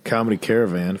Comedy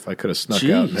Caravan. If I could have snuck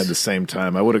out and had the same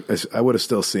time, I would have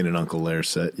still seen an Uncle Lair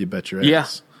set. You bet your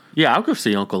ass. Yeah, I'll go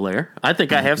see Uncle Lair. I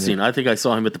think I have seen him. I think I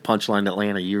saw him at the Punchline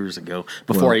Atlanta years ago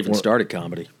before I even started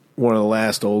comedy. One of the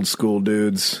last old school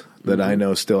dudes that I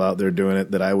know still out there doing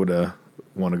it that I would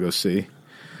want to go see.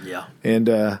 Yeah.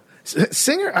 And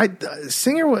Singer,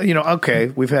 okay,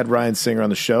 we've had Ryan Singer on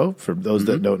the show. For those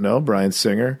that don't know, Brian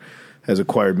Singer has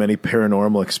acquired many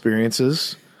paranormal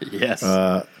experiences. Yes.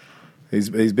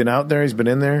 He's been out there, he's been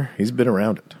in there, he's been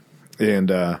around it.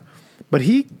 And but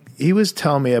he was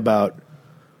telling me about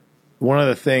one of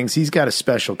the things, he's got a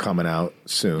special coming out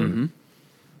soon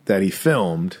that he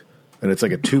filmed, and it's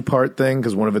like a 2-part thing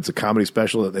because one of it's a comedy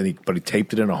special, but he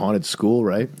taped it in a haunted school,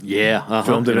 right? Yeah.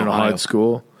 Filmed it in a haunted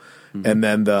school. And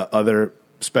then the other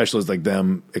special is like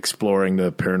them exploring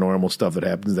the paranormal stuff that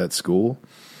happens at school.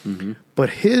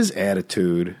 But his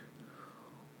attitude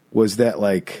was that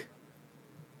like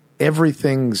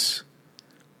everything's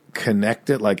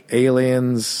connected, like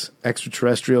aliens,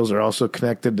 extraterrestrials are also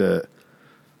connected to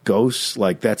ghosts,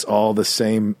 like that's all the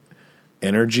same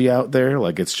energy out there.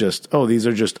 Like it's just, these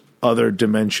are just other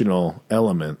dimensional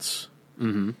elements.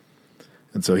 And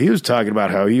so he was talking about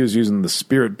how he was using the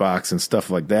spirit box and stuff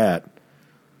like that,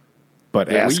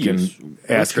 but asking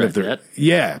if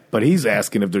there, but he's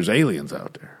asking if there's aliens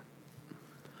out there.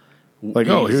 Like,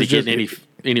 is he getting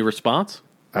any response?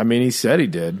 I mean, he said he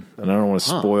did, and I don't want to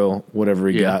spoil whatever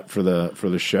he got for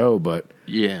the show, but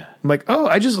I'm like,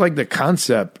 I just like the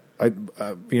concept.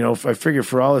 I figure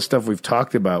for all the stuff we've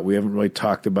talked about, we haven't really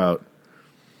talked about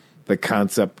the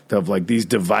concept of like these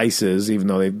devices, even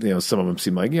though they, some of them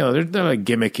seem like, they're like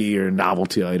gimmicky or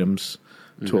novelty items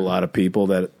to a lot of people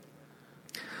that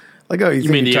like, you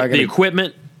mean the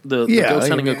equipment, the ghost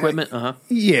hunting equipment?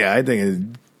 Yeah, I think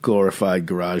it's glorified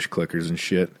garage clickers and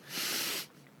shit.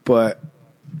 But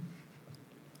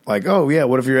like,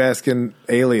 what if you're asking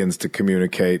aliens to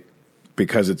communicate?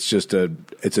 Because it's just a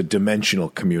dimensional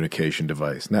communication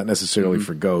device, not necessarily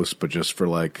for ghosts, but just for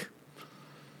like,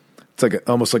 it's like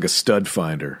almost like a stud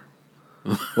finder.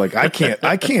 Like I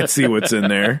can't see what's in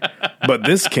there, but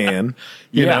this can,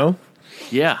 you know?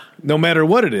 Yeah. No matter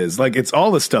what it is, like it's all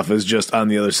the stuff is just on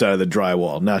the other side of the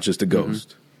drywall, not just a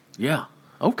ghost. Yeah.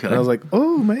 Okay. And I was like,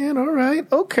 oh man, all right,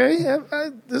 okay,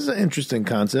 this is an interesting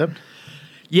concept.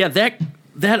 Yeah,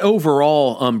 that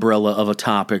overall umbrella of a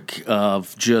topic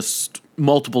of just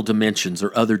multiple dimensions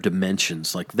or other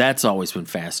dimensions, like that's always been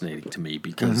fascinating to me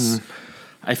because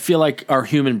I feel like our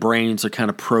human brains are kind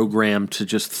of programmed to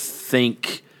just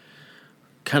think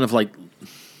kind of like,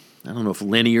 I don't know if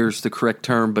linear is the correct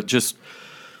term, but just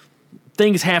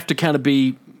things have to kind of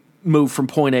be moved from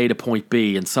point A to point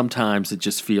B, and sometimes it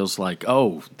just feels like,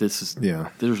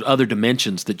 there's other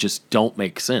dimensions that just don't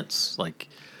make sense. Like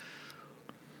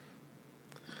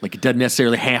it doesn't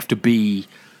necessarily have to be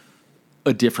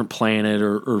a different planet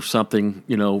or something,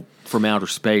 from outer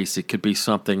space. It could be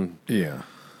something,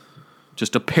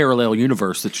 just a parallel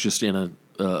universe that's just in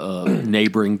a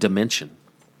neighboring dimension.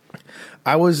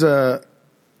 I was, that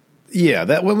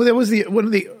was one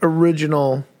of the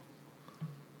original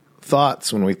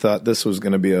thoughts when we thought this was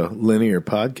going to be a linear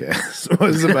podcast.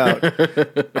 was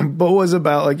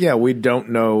about like, we don't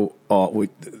know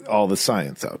all the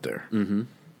science out there.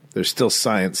 There's still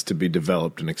science to be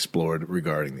developed and explored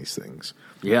regarding these things.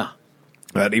 Yeah.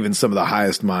 That even some of the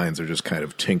highest minds are just kind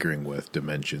of tinkering with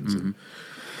dimensions and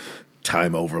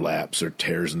time overlaps or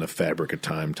tears in the fabric of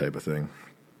time type of thing.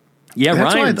 Yeah,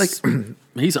 That's why, Ryan's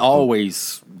he's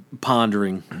always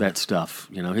pondering that stuff.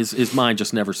 You know, his mind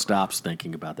just never stops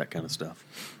thinking about that kind of stuff.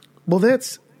 Well,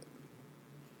 that's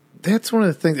one of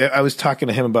the things. I was talking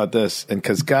to him about this, and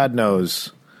because God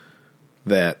knows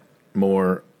that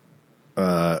more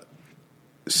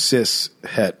cis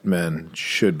het men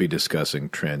should be discussing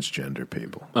transgender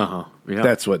people. Yeah.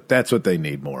 That's what they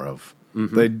need more of.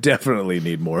 They definitely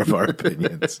need more of our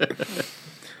opinions.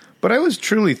 But I was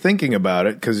truly thinking about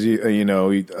it because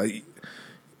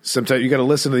sometimes you got to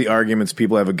listen to the arguments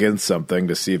people have against something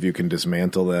to see if you can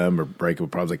dismantle them or break up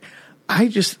problems. Like, I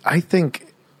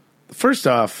think, first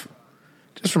off,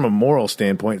 just from a moral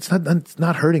standpoint, it's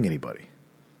not hurting anybody.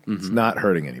 It's not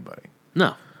hurting anybody.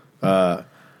 No.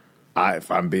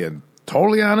 If I'm being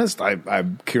totally honest,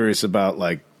 I'm curious about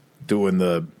like doing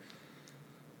the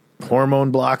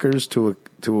hormone blockers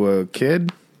to a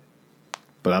kid,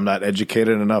 but I'm not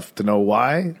educated enough to know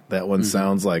why. That one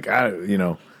sounds like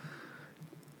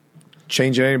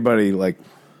changing anybody like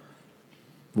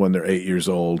when they're 8 years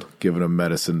old, giving them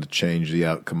medicine to change the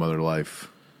outcome of their life.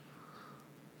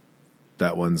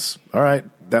 That one's all right.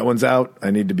 That one's out.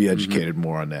 I need to be educated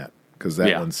more on that because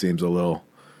that one seems a little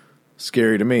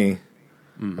scary to me.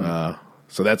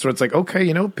 So that's where it's like,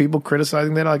 okay, people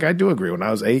criticizing that. Like, I do agree. When I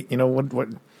was 8, what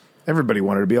everybody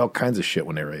wanted to be all kinds of shit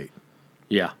when they were 8.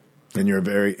 Yeah. And you're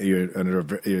very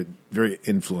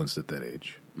influenced at that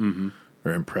age,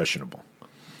 or impressionable.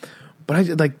 But I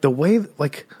like the way,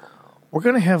 like, we're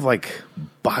gonna have like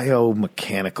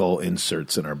biomechanical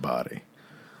inserts in our body.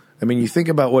 I mean, you think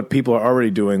about what people are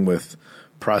already doing with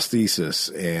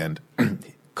prosthesis and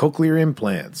cochlear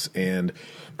implants and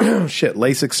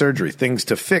LASIK surgery, things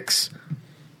to fix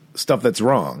stuff that's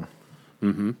wrong.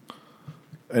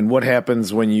 And what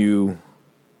happens when you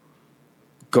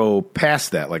go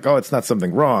past that? Like, oh, it's not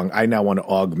something wrong. I now want to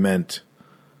augment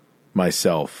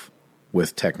myself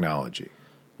with technology.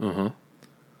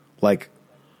 Like,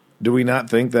 do we not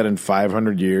think that in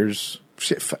 500 years,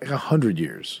 100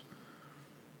 years,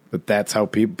 that's how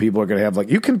people are going to have,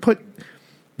 like, you can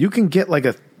get like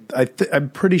I'm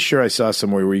pretty sure I saw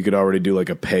somewhere where you could already do like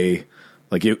a pay,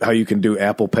 like how you can do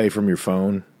Apple Pay from your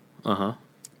phone.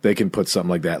 They can put something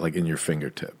like that like in your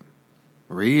fingertip.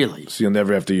 Really? So you'll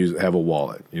never have to have a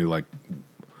wallet. You like,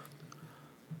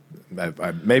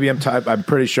 I'm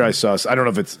pretty sure I saw. I don't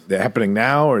know if it's happening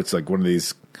now or it's like one of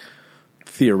these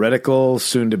theoretical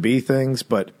soon-to-be things.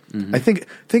 But I think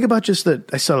about just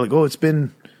that. I saw like, oh, it's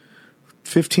been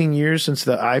 15 years since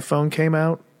the iPhone came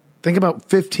out. Think about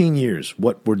 15 years.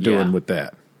 What we're doing with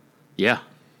that. Yeah.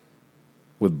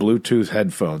 With Bluetooth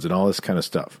headphones and all this kind of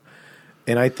stuff.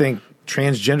 And I think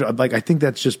transgender, like, I think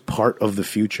that's just part of the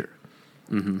future.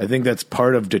 I think that's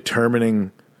part of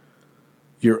determining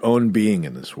your own being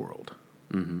in this world.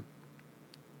 And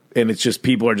it's just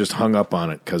people are just hung up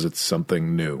on it because it's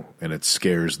something new and it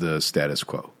scares the status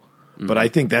quo. But I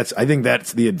think that's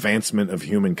the advancement of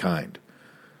humankind,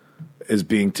 is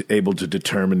being able to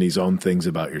determine these own things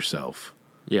about yourself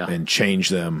and change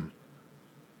them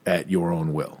at your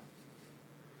own will.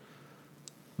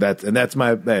 That's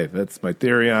my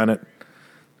theory on it.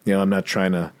 I'm not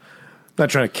trying to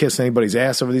kiss anybody's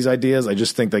ass over these ideas. I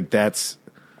just think like that's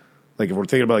like, if we're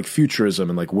thinking about like futurism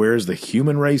and like where's the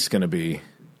human race going to be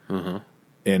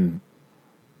in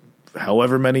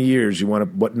however many years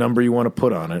what number you want to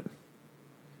put on it.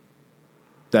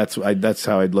 That's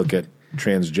how I'd look at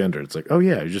transgender. It's like, oh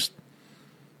yeah,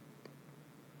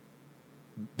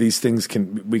 these things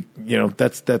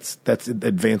that's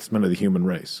advancement of the human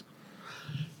race.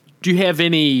 Do you have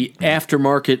any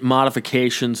aftermarket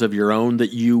modifications of your own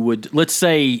that you would, let's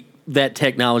say that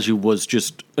technology was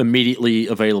just immediately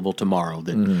available tomorrow,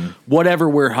 then whatever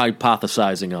we're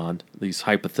hypothesizing on, these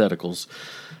hypotheticals,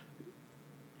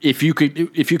 if you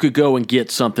could go and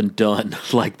get something done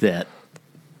like that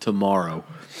tomorrow,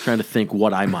 trying to think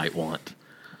what I might want.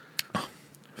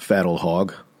 Fat old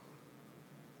hog.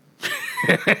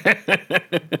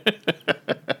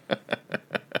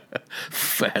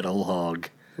 Fat old hog.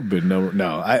 But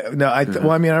I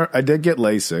did get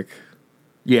LASIK.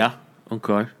 Yeah.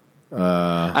 Okay.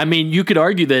 I mean, you could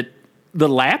argue that the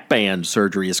lap band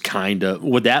surgery is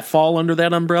would that fall under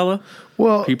that umbrella?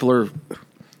 Well, or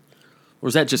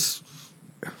is that just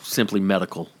simply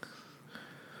medical?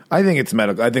 I think it's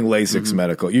medical. I think LASIK's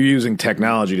medical. You're using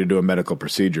technology to do a medical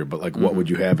procedure, but like, what would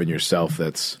you have in yourself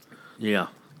that's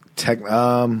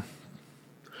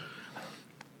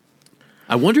I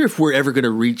I wonder if we're ever going to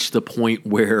reach the point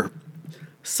where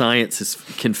science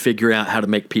can figure out how to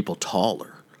make people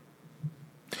taller.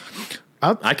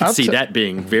 I can see that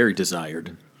being very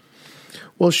desired.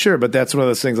 Well, sure, but that's one of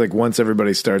those things, like, once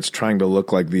everybody starts trying to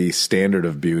look like the standard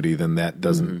of beauty, then that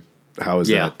doesn't, how is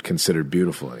that considered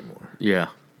beautiful anymore? Yeah.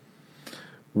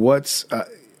 What's,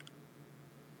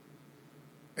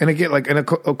 and again, like, and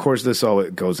of course, this all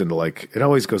goes into, like, it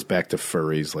always goes back to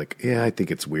furries. Like, yeah, I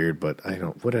think it's weird, but I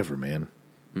don't, whatever, man.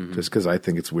 Just because I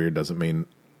think it's weird doesn't mean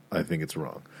I think it's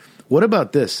wrong. What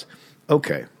about this?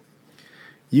 Okay.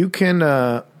 You can,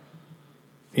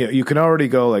 you can already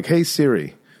go like, hey,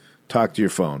 Siri, talk to your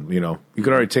phone. You know, you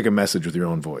can already take a message with your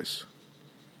own voice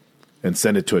and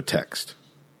send it to a text.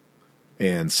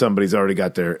 And somebody's already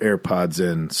got their AirPods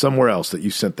in somewhere else that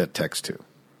you sent that text to.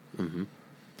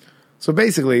 So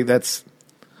basically,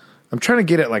 I'm trying to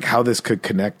get at, like, how this could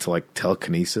connect to, like,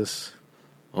 telekinesis.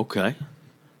 Okay.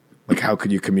 Like, how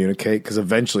could you communicate? Because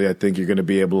eventually I think you're going to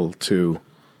be able to.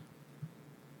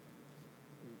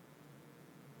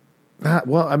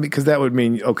 Well, I mean, because that would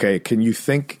mean, okay, can you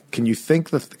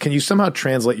somehow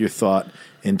translate your thought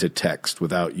into text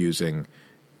without using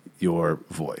your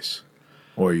voice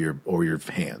or your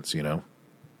hands, you know?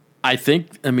 I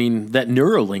think, I mean, that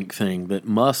Neuralink thing that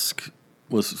Musk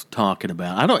was talking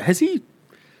about,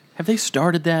 have they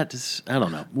started that? I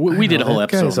don't know. We did a whole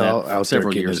episode of that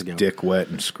several years ago. Dick wet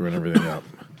and screwing everything up.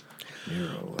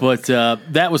 But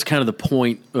that was kind of the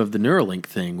point of the Neuralink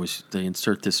thing, was they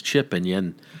insert this chip in you,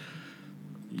 and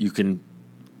you can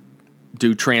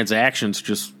do transactions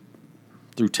just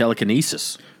through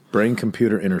telekinesis.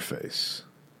 Brain-computer interface.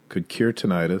 Could cure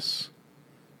tinnitus.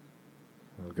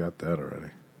 I've got that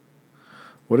already.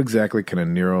 What exactly can a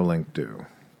Neuralink do?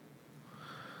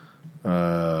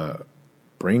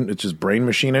 It's just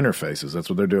brain-machine interfaces. That's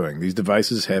what they're doing. These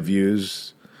devices have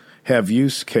use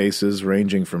cases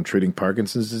ranging from treating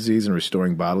Parkinson's disease and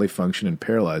restoring bodily function in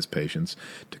paralyzed patients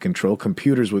to control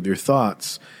computers with your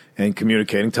thoughts and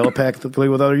communicating telepathically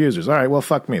with other users. All right, well,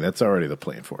 fuck me. That's already the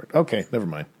plan for it. Okay, never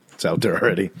mind. It's out there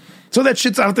already. So that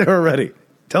shit's out there already.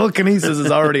 Telekinesis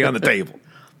is already on the table.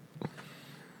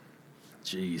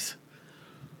 Jeez.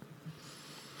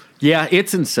 Yeah,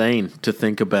 it's insane to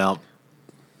think about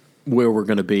where we're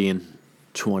going to be in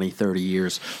 20, 30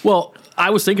 years. Well,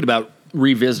 I was thinking about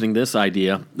revisiting this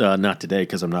idea, not today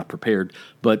because I'm not prepared,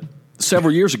 but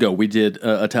several years ago we did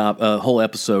a whole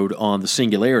episode on the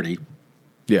singularity.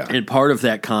 Yeah. And part of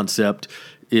that concept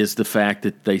is the fact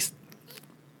that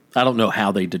I don't know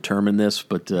how they determine this,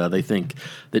 but they think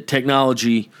that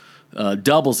technology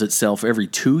doubles itself every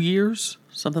 2 years,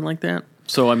 something like that.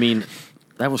 So, I mean,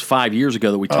 that was 5 years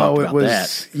ago that we talked about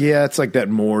that. Yeah, it's like that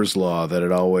Moore's law that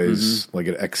it always, like,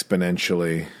 it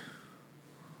exponentially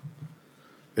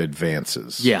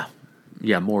advances. Yeah.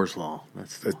 Yeah, Moore's law. I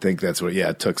think that's what. Yeah,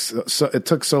 it took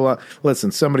so long.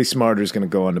 Listen, somebody smarter is going to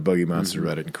go on to Boogie Monster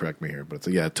Reddit and correct me here, but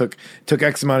it took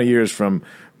X amount of years from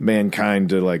mankind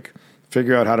to, like,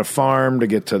 figure out how to farm to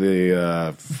get to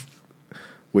the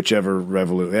whichever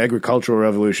agricultural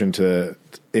revolution to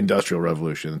industrial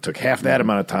revolution. It took half that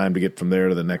amount of time to get from there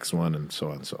to the next one, and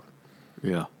so on and so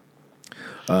on.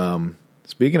 Yeah.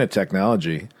 Speaking of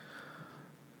technology.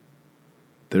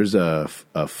 There's a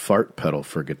fart pedal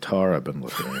for guitar I've been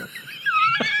looking at.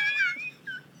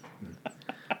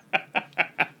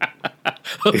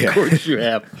 Of course you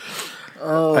have.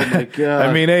 Oh, my God.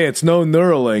 I mean, hey, it's no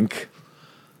Neuralink.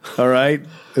 All right?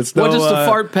 It's no, what does the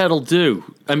fart pedal do?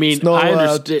 I mean, it's no, I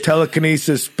understand.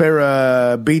 Telekinesis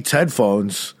Beats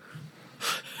headphones.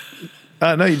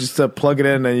 No, you just plug it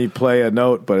in and you play a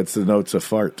note, but the note's a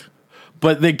fart.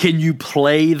 But then can you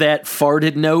play that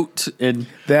farted note and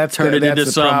turn it into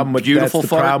some beautiful fart? That's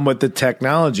the problem with the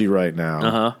technology right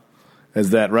now. Is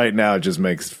that right now it just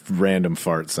makes random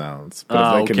fart sounds.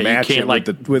 But if they can match it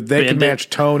they can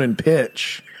match tone and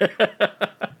pitch,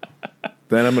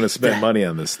 then I'm going to spend money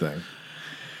on this thing.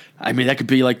 I mean, that could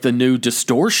be like the new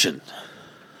distortion.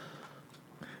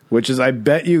 Which is, I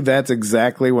bet you that's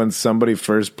exactly when somebody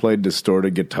first played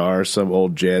distorted guitar, some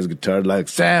old jazz guitar, like,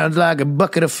 sounds like a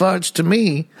bucket of farts to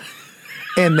me.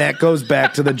 And that goes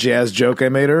back to the jazz joke I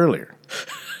made earlier.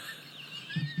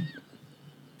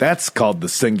 That's called the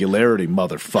singularity,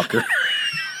 motherfucker.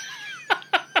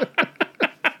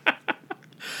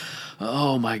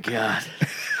 Oh, my God.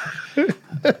 It's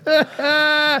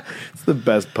the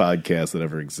best podcast that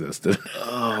ever existed.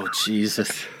 Oh,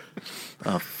 Jesus.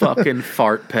 A fucking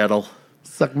fart pedal.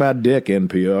 Suck my dick,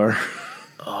 NPR.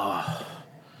 Oh.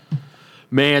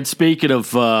 Man, speaking of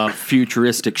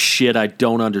futuristic shit I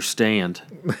don't understand,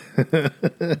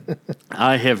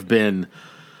 I have been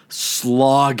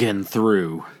slogging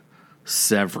through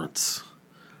Severance.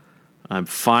 I'm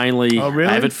finally. Oh, really?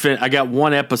 I haven't I got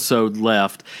one episode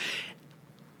left.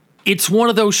 It's one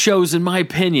of those shows, in my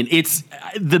opinion. It's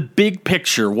the big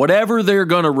picture. Whatever they're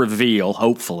going to reveal,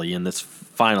 hopefully, in this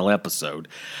final episode,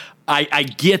 I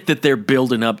get that they're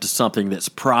building up to something that's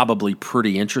probably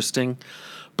pretty interesting.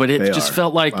 But it just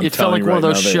felt like one of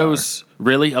those shows.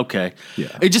 Really? Okay.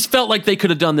 Yeah. It just felt like they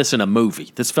could have done this in a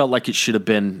movie. This felt like it should have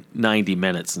been 90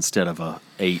 minutes instead of a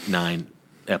 8-9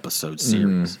 episode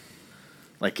series.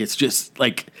 Like it's just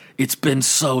like it's been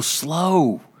so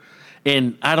slow.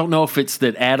 And I don't know if it's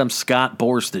that Adam Scott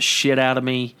bores the shit out of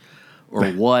me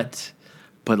or what,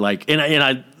 but like, and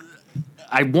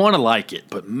I want to like it,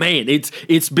 but man,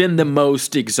 it's been the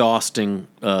most exhausting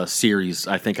series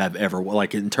I think I've ever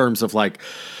like in terms of like,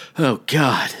 oh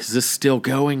God, is this still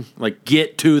going? Like,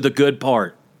 get to the good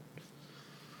part.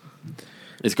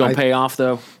 It's going to pay off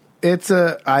though.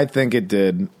 I think it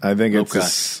did. I think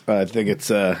it's. Okay. I think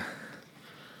it's.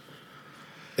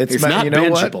 It's not you know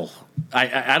bingeable. What?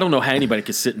 I don't know how anybody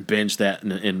could sit and binge that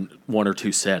in one or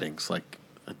two settings. Like,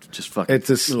 just fucking. It's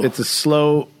a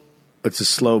slow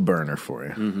burner for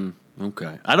you. Mm-hmm.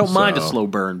 Okay, I don't mind a slow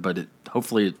burn, but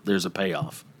hopefully there's a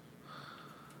payoff.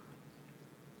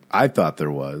 I thought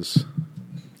there was.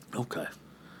 Okay.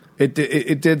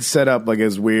 It did set up like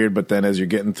as weird, but then as you're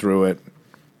getting through it,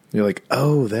 you're like,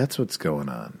 oh, that's what's going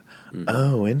on. Mm-hmm.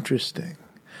 Oh, interesting.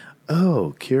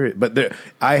 Oh, curious. But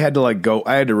I had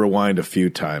to rewind a few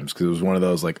times because it was one of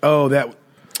those like, oh,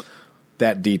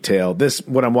 that detail.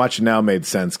 What I'm watching now made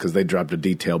sense because they dropped a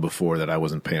detail before that I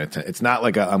wasn't paying attention. It's not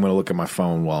like I'm going to look at my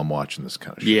phone while I'm watching this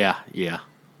kind of shit. Yeah.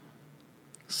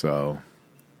 So,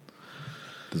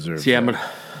 deserves. See, I'm going to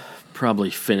probably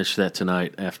finish that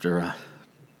tonight after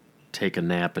take a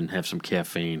nap and have some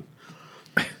caffeine.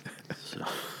 So.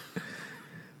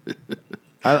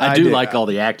 I do like all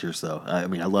the actors, though. I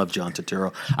mean, I love John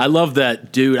Turturro. I love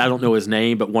that dude. I don't know his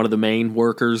name, but one of the main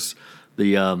workers,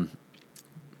 the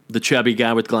chubby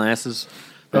guy with glasses.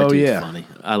 That dude's funny.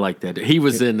 I like that. He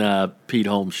was in Pete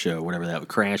Holmes' show, whatever that was,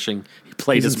 Crashing. He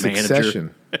played his manager.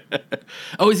 Succession.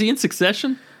 Oh, is he in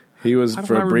Succession? He was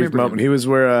for a brief moment. He was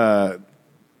where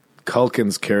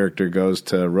Culkin's character goes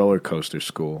to roller coaster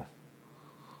school.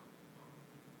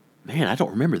 Man, I don't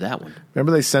remember that one.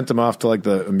 Remember they sent him off to like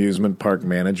the amusement park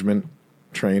management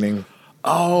training?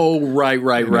 Oh, right.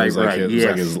 It was like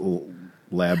his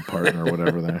lab partner or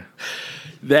whatever there.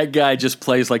 That guy just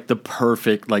plays like the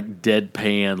perfect, like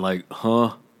deadpan, like,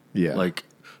 huh? Yeah. Like,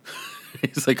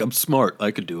 he's like, I'm smart.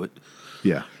 I could do it.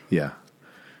 Yeah.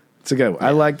 It's a good one. I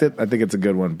liked it. I think it's a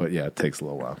good one, but yeah, it takes a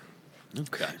little while.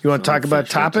 Okay. You want to talk about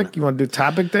topic? You want to do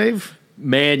topic, Dave?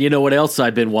 Man, you know what else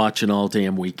I've been watching all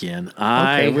damn weekend?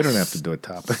 Okay, we don't have to do a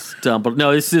topic.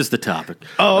 No, this is the topic.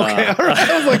 Oh, okay. All right.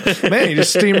 I was like, man, you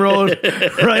just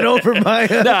steamrolled right over my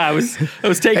head. No, I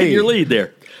was taking your lead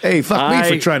there. Hey, fuck me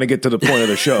for trying to get to the point of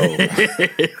the show.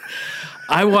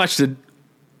 I watched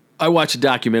a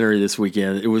documentary this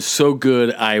weekend. It was so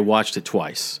good, I watched it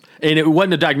twice. And it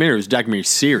wasn't a documentary, it was a documentary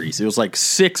series. It was like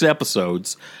 6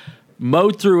 episodes.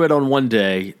 Mowed through it on one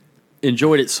day.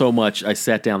 Enjoyed it so much, I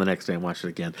sat down the next day and watched it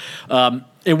again. And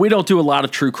we don't do a lot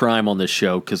of true crime on this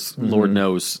show because Lord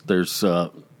knows there's an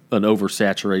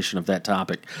oversaturation of that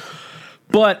topic.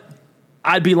 But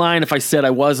I'd be lying if I said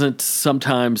I wasn't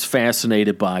sometimes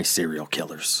fascinated by serial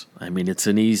killers. I mean, it's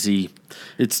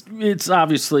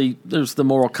obviously there's the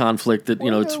moral conflict that,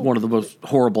 it's one of the most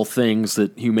horrible things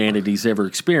that humanity's ever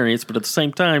experienced, but at the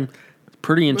same time, it's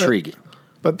pretty intriguing.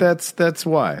 But that's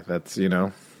why. That's,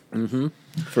 Mm-hmm.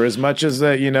 For as much as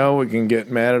that, we can get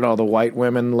mad at all the white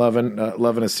women loving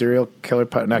a serial killer,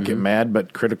 not get mad,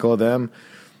 but critical of them.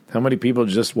 How many people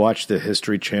just watch the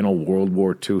History Channel World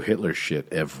War II Hitler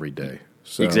shit every day?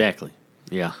 So, exactly.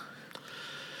 Yeah.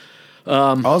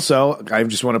 Also, I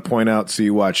just want to point out, so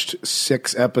you watched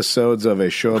 6 episodes of a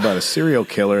show about a serial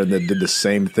killer and then did the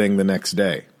same thing the next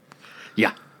day.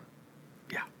 Yeah.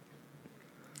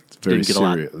 It's very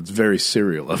serial. It's very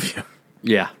serial of you.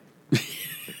 Yeah.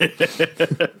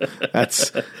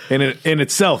 That's in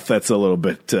itself. That's a little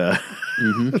bit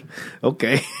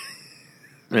okay.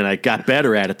 And I got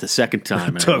better at it the second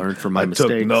time, and I learned from my mistakes.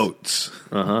 Took notes.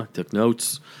 Took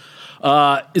notes.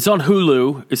 It's on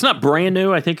Hulu. It's not brand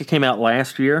new. I think it came out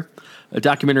last year. A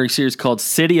documentary series called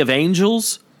City of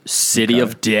Angels, City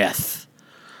of Death.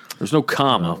 There's no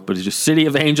comma, but it's just City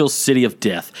of Angels, City of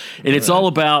Death, and it's all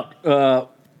about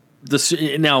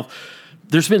now.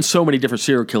 There's been so many different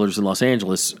serial killers in Los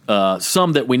Angeles,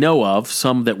 some that we know of,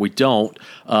 some that we don't,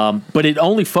 but it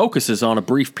only focuses on a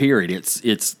brief period.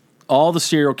 It's all the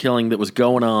serial killing that was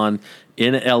going on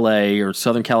in L.A. or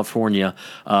Southern California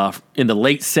in the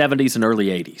late 70s and early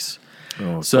 80s.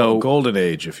 So golden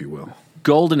age, if you will.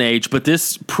 golden age, but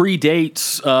this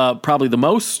predates probably the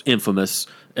most infamous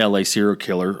L.A. serial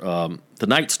killer, the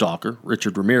Night Stalker,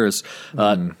 Richard Ramirez,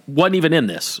 wasn't even in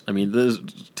this. I mean, this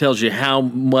tells you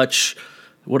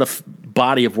what a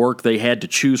body of work they had to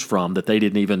choose from that they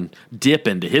didn't even dip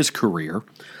into his career.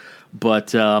 But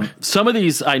some of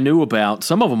these I knew about.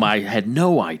 Some of them I had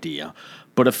no idea.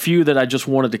 But a few that I just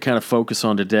wanted to kind of focus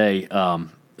on today,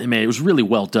 it was really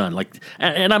well done.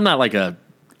 And I'm not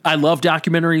I love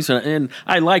documentaries and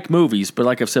I like movies, but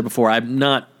like I've said before, I'm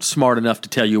not smart enough to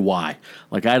tell you why.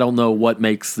 Like, I don't know what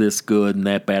makes this good and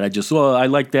that bad. I just, I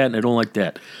like that and I don't like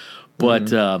that.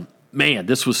 But, man,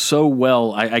 this was so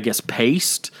well, I guess,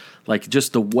 paced. Like,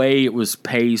 just the way it was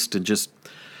paced and just,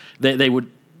 they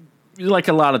would, like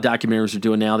a lot of documentaries are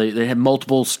doing now, they had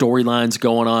multiple storylines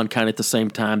going on kind of at the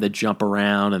same time. They'd jump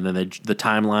around and then the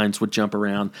timelines would jump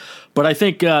around. But I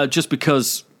think just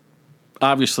because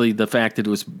obviously the fact that it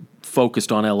was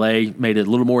focused on L.A. made it a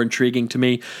little more intriguing to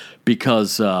me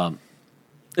because the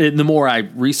more I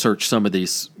research some of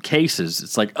these cases,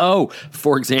 it's like,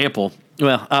 for example,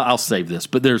 well, I'll save this,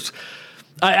 but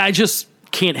I just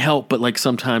can't help but like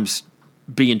sometimes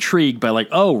be intrigued by like,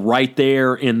 right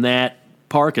there in that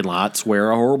parking lot's where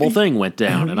a horrible thing went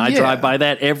down, and I drive by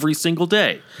that every single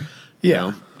day.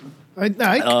 Yeah, you know?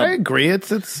 I agree. I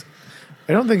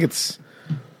don't think it's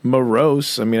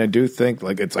morose. I mean, I do think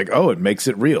like it's like, it makes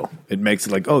it real. It makes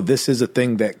it like, this is a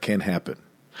thing that can happen.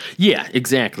 Yeah,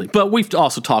 exactly. But we've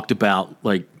also talked about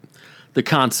like the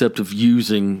concept of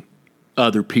using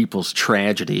other people's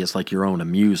tragedy as like your own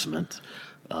amusement.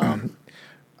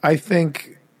 I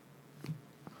think,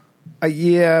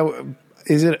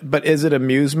 is it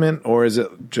amusement or is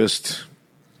it just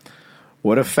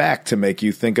what a fact to make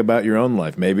you think about your own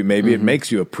life? Maybe it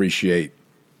makes you appreciate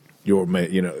your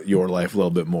life a little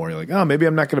bit more. You're like, maybe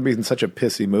I'm not going to be in such a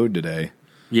pissy mood today.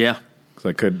 Yeah,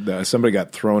 because somebody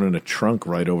got thrown in a trunk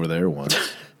right over there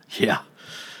once. Yeah.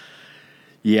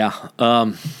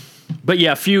 But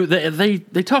yeah, a few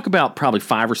they talk about probably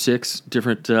 5 or 6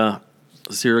 different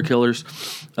serial killers.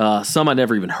 Some I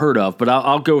never even heard of, but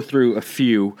I'll go through a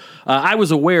few. I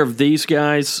was aware of these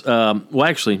guys. Well,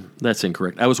 actually, that's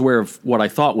incorrect. I was aware of what I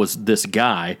thought was this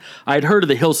guy. I'd heard of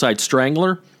the Hillside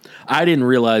Strangler. I didn't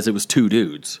realize it was 2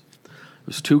 dudes. It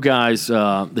was 2 guys.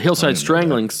 The Hillside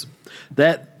Stranglings,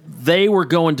 that they were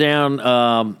going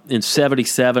down in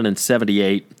 77 and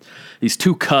 78. These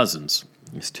 2 cousins,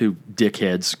 these 2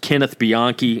 dickheads, Kenneth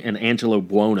Bianchi and Angelo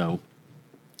Buono.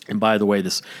 And by the way,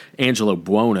 this Angelo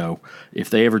Buono, if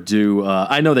they ever do,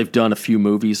 I know they've done a few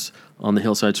movies on the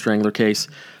Hillside Strangler case,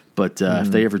 but if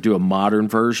they ever do a modern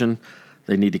version,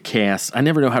 they need to cast, I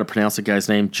never know how to pronounce the guy's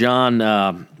name, John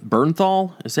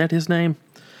Bernthal, is that his name?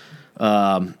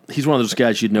 He's one of those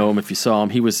guys, you'd know him if you saw him.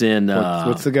 He was in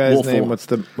what's the guy's name?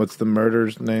 What's the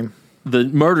murder's name? The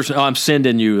murder's, I'm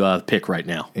sending you a pic right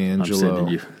now. I'm sending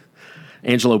you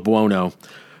Angelo Buono.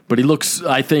 But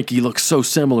I think he looks so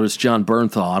similar as John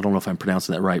Bernthal. I don't know if I'm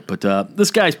pronouncing that right, but this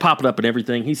guy's popping up in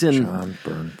everything. He's in. John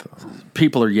Bernthal.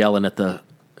 People are yelling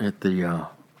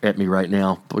at me right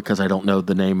now because I don't know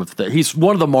the name of he's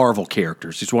one of the Marvel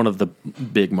characters. He's one of the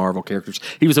big Marvel characters.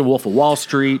 He was in Wolf of Wall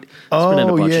Street. Been in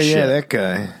a bunch of shit. That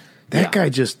guy. That guy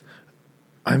just.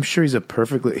 I'm sure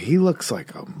he looks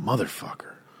like a motherfucker.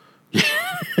 He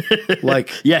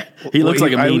looks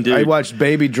like a mean dude. I watched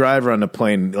Baby Driver on the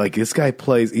plane. Like, this guy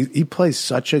plays, he plays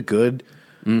such a good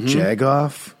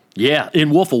Jagoff. Yeah,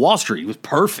 in Wolf of Wall Street, he was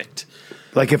perfect.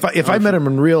 Like, if I met him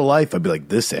in real life, I'd be like,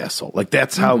 this asshole. Like,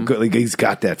 that's how good, like, he's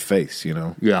got that face, you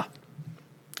know? Yeah.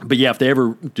 But yeah, if they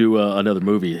ever do another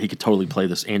movie, he could totally play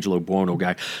this Angelo Buono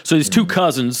guy. So these 2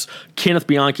 cousins, Kenneth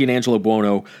Bianchi and Angelo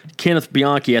Buono. Kenneth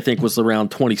Bianchi, I think, was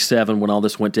around 27 when all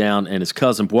this went down, and his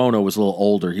cousin Buono was a little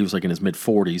older. He was like in his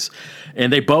mid-40s.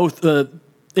 And they both,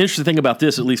 interesting thing about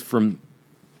this, at least from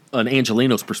an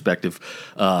Angelino's perspective,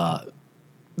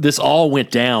 this all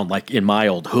went down like in my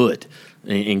old hood,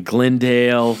 in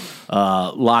Glendale,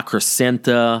 La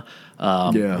Crescenta,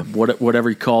 whatever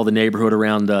you call the neighborhood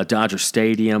around Dodger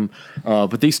Stadium.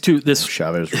 But these 2, this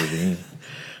Chavez Ravine,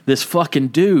 this fucking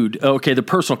dude. Okay, the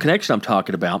personal connection I'm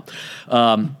talking about.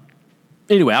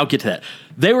 Anyway, I'll get to that.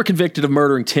 They were convicted of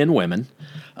murdering 10 women,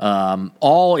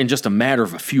 all in just a matter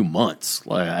of a few months,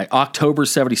 like October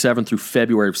 77 through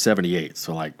February of 78.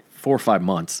 So like 4 or 5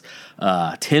 months.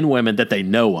 10 women that they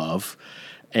know of.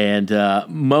 And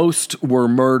most were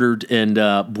murdered, and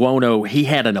Buono, he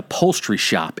had an upholstery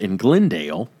shop in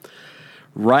Glendale,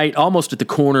 right almost at the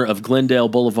corner of Glendale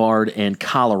Boulevard and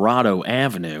Colorado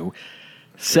Avenue,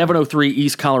 703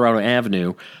 East Colorado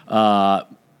Avenue.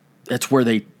 that's where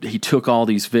he took all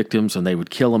these victims, and they would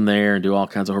kill them there and do all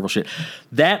kinds of horrible shit.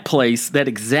 That place, that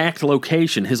exact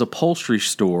location, his upholstery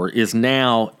store, is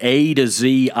now A to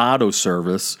Z Auto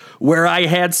Service, where I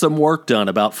had some work done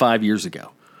about 5 years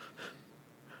ago.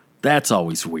 That's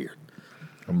always weird.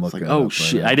 I'm looking. Like, oh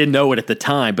shit! I didn't know it at the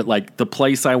time, but like the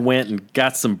place I went and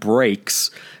got some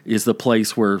brakes is the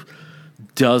place where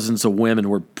dozens of women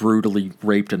were brutally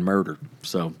raped and murdered.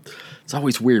 So it's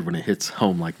always weird when it hits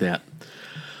home like that.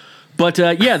 But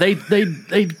yeah, they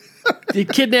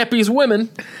kidnap these women,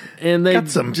 and they got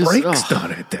some breaks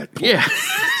done at that point. Yeah.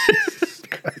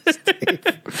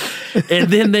 And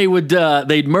then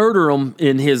they'd murder him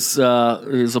in his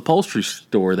upholstery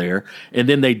store there, and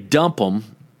then they dump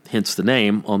him, hence the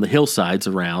name, on the hillsides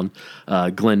around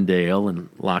Glendale and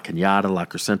La Cañada, La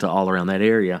Crescenta, all around that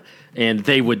area. And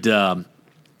they would.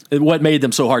 What made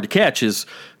them so hard to catch is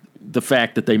the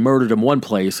fact that they murdered him one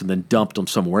place and then dumped him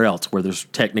somewhere else, where there's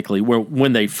technically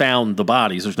when they found the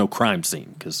bodies, there's no crime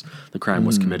scene because the crime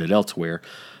was committed elsewhere.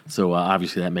 So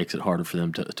obviously that makes it harder for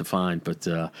them to find. But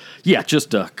yeah,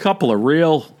 just a couple of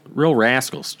real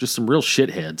rascals, just some real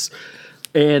shitheads.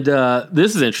 And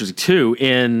this is interesting too.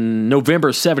 In November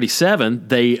of '77,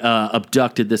 they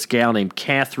abducted this gal named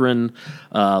Catherine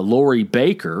Laurie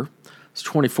Baker. It's a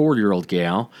 24-year-old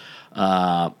gal.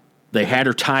 They had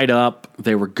her tied up.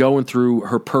 They were going through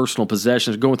her personal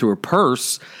possessions, going through her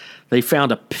purse. They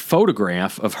found a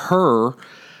photograph of her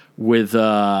with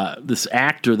this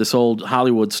actor, this old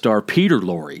Hollywood star, Peter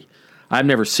Lorre. I've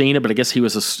never seen it, but I guess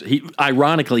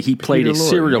ironically, he played a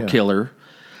serial killer.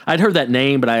 I'd heard that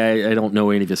name, but I don't know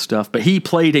any of his stuff. But he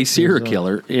played a serial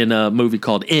killer in a movie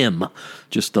called M,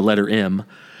 just the letter M.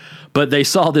 But they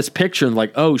saw this picture and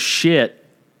like, oh shit,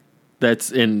 that's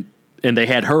in. And they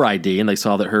had her ID, and they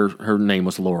saw that her name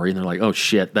was Lori, and they're like, oh,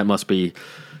 shit, that must be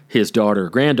his daughter or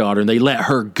granddaughter. And they let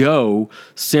her go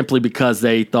simply because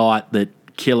they thought that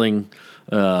killing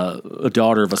a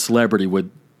daughter of a celebrity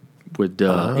would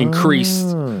increase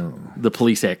the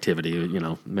police activity,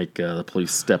 make the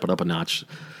police step it up a notch.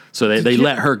 So they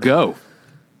let her go.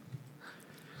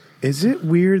 Is it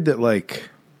weird that, like,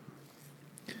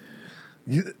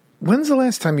 when's the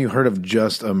last time you heard of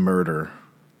just a murder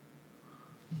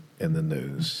in the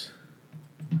news?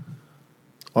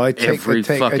 Well, every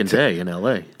fucking day in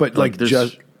L.A. But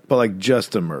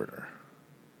just a murder.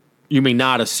 You mean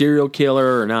not a serial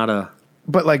killer or not a?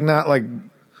 But not like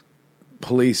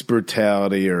police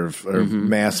brutality or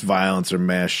mass violence or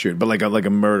mass shooting, but like a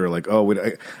murder. Like,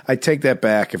 I take that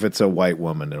back. If it's a white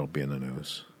woman, it'll be in the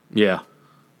news. Yeah,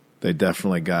 they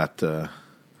definitely got.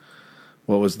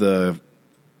 What was the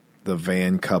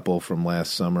van couple from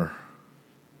last summer?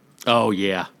 Oh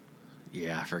yeah.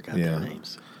 Yeah, I forgot their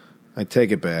names. I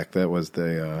take it back. That was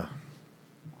a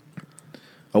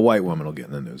white woman will get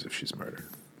in the news if she's murdered.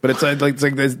 But it's like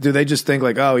do they just think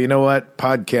like, oh, you know what?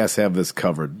 Podcasts have this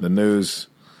covered. The news.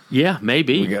 Yeah,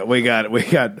 maybe. We got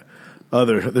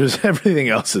other. There's everything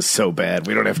else is so bad.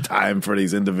 We don't have time for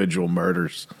these individual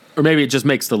murders. Or maybe it just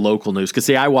makes the local news. Because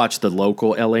see, I watch the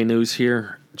local LA news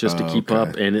here just to keep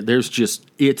up, and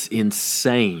it's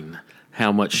insane how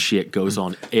much shit goes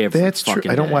on every That's fucking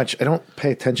true. I don't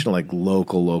pay attention to like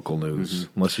local news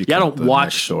unless you. I don't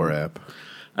watch Nextdoor app.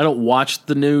 I don't watch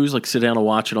the news, like sit down and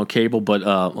watch it on cable, but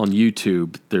on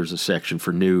YouTube there's a section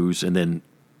for news, and then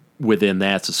within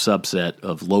that's a subset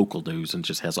of local news, and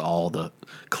just has all the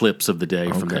clips of the day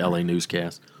from the LA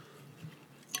newscast.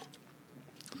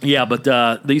 Yeah,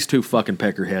 but these two fucking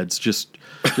peckerheads, just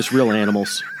real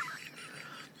animals,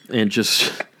 and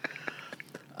just.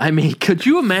 I mean, could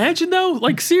you imagine though?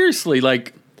 Like seriously,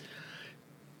 like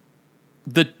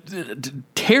the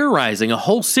terrorizing a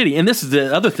whole city. And this is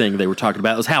the other thing they were talking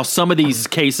about is how some of these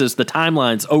cases, the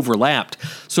timelines overlapped.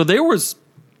 So there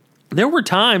were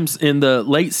times in the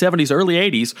late 70s, early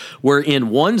 80s where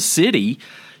in one city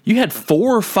you had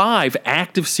 4 or 5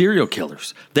 active serial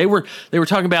killers. They were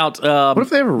talking about. What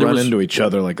if they ever run into each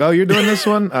other? Like, oh, you're doing this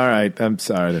one? All right, I'm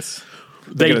sorry.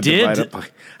 They did.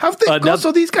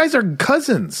 Also, these guys are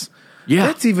cousins. Yeah,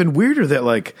 that's even weirder. That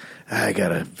like, I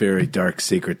got a very dark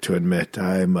secret to admit.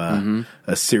 I'm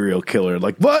a serial killer.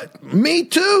 Like, what? Me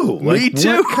too. Me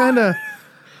too. What kind of?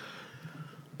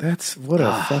 That's what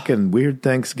a fucking weird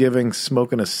Thanksgiving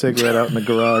smoking a cigarette out in the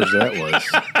garage that was.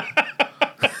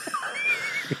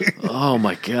 Oh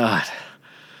my god.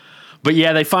 But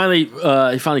yeah, they finally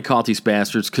caught these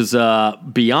bastards because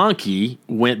Bianchi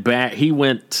went back. He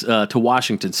went to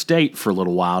Washington State for a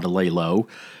little while to lay low,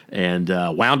 and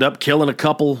wound up killing a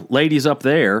couple ladies up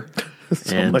there.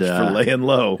 So much for laying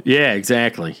low. Yeah,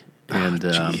 exactly. And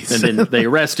jeez. and then they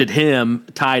arrested him,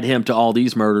 tied him to all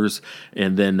these murders,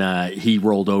 and then he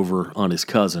rolled over on his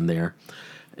cousin there.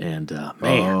 And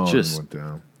man, it just went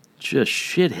down.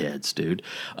 shitheads, dude.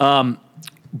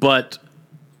 But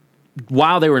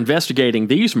while they were investigating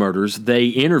these murders, they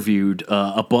interviewed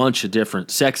a bunch of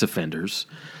different sex offenders,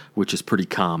 which is pretty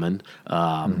common.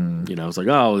 You know, it's like,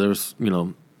 oh, there's, you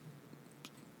know,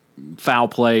 foul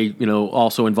play, you know,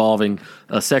 also involving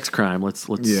a sex crime. Let's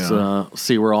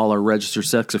see where all our registered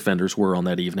sex offenders were on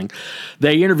that evening.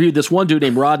 They interviewed this one dude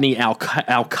named Rodney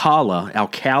Alcala,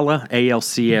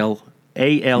 A-L-C-A-L-A,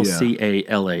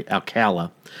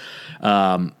 Alcala.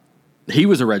 He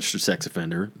was a registered sex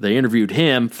offender. They interviewed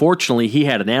him. Fortunately, he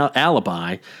had an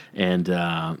alibi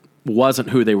and wasn't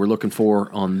who they were looking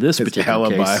for on this particular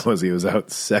case. His alibi was he was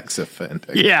out sex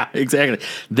offending. Yeah, exactly.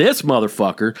 This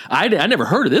motherfucker, I never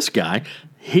heard of this guy.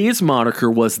 His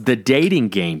moniker was the dating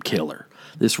game killer.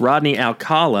 This Rodney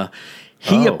Alcala,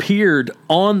 he appeared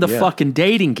on the fucking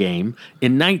dating game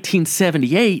in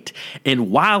 1978, and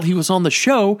while he was on the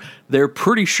show, they're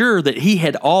pretty sure that he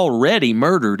had already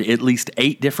murdered at least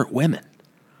 8 different women.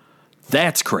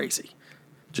 That's crazy.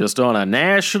 Just on a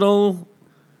national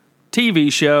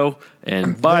TV show,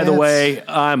 and by the way,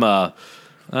 I'm a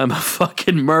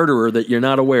fucking murderer that you're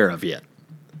not aware of yet.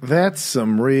 That's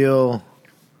some real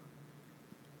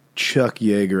Chuck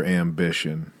Yeager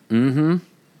ambition. Mm-hmm.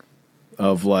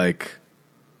 Of like,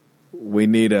 we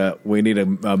need a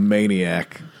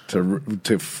maniac to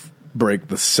break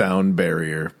the sound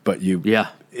barrier, but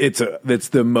it's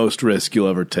the most risk you'll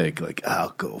ever take. Like,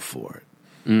 I'll go for it.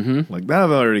 Mm-hmm. Like, now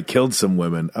I've already killed some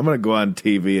women, I'm going to go on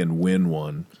TV and win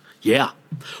one. Yeah.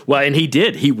 Well, and he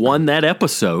did. He won that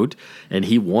episode, and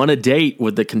he won a date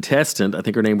with the contestant. I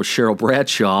think her name was Cheryl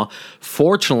Bradshaw.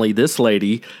 Fortunately, this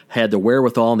lady had the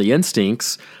wherewithal and the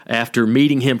instincts. After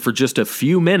meeting him for just a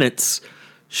few minutes,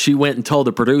 she went and told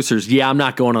the producers, yeah, I'm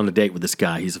not going on a date with this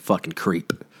guy. He's a fucking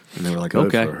creep. And they were like, Good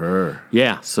okay. for her.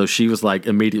 Yeah. So she was like,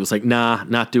 immediately was like, nah,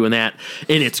 not doing that.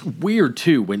 And it's weird,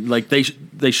 too, when like they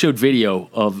showed video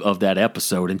of that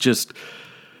episode and just...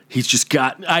 He's just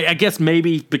got, I guess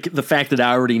maybe the fact that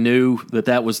I already knew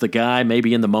that was the guy,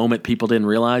 maybe in the moment people didn't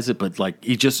realize it, but like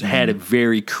he just had a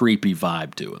very creepy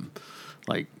vibe to him.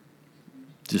 Like,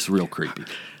 just real creepy.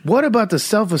 What about the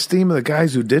self-esteem of the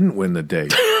guys who didn't win the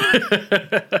date?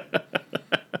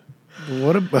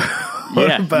 What about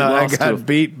I got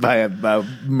beat by a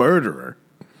murderer?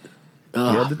 He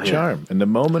had the charm. In the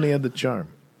moment, he had the charm.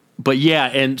 But yeah,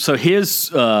 and so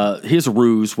his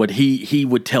ruse, what he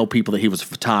would tell people that he was a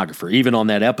photographer. Even on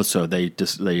that episode, they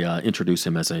introduced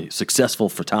him as a successful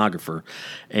photographer,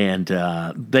 and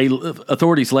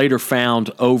authorities later found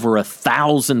over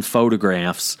 1,000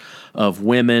 photographs of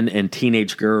women and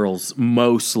teenage girls,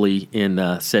 mostly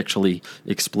in sexually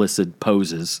explicit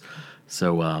poses.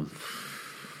 So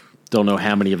don't know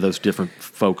how many of those different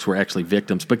folks were actually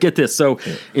victims. But get this, so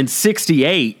in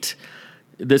 '68.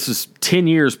 This is 10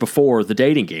 years before the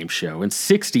dating game show. In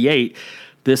 '68,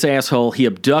 this asshole, he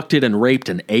abducted and raped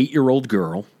an 8-year-old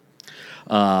girl.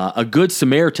 A Good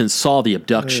Samaritan saw the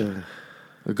abduction.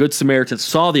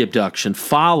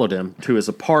 Followed him to his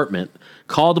apartment,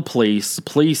 called the police. The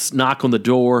police knock on the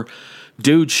door.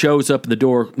 Dude shows up in the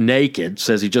door naked,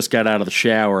 says he just got out of the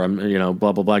shower.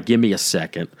 Blah, blah, blah. Give me a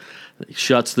second. He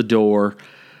shuts the door.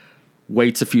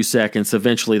 Waits a few seconds.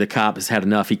 Eventually, the cop has had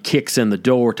enough. He kicks in the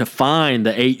door to find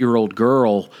the 8-year-old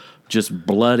girl just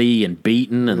bloody and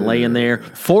beaten and laying there.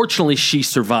 Fortunately, she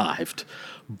survived.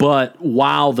 But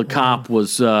while the cop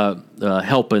was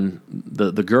helping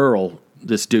the girl,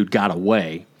 this dude got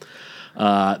away.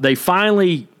 They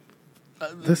finally...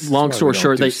 long story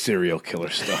short, they serial killer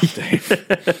stuff,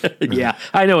 Dave. Yeah,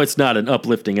 I know it's not an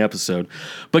uplifting episode,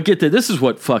 but get this is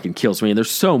what fucking kills me. And there's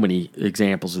so many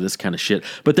examples of this kind of shit.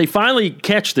 But they finally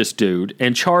catch this dude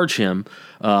and charge him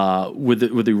with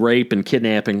the rape and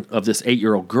kidnapping of this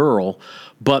 8-year-old girl.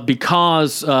 But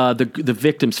because the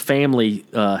victim's family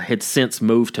had since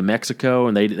moved to Mexico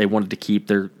and they wanted to keep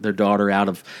their daughter out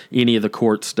of any of the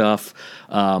court stuff.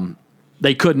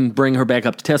 They couldn't bring her back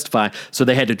up to testify, so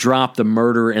they had to drop the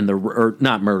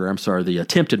the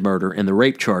attempted murder and the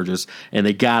rape charges, and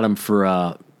they got him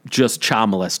for just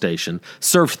child molestation.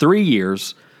 Served 3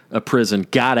 years of prison,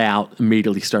 got out,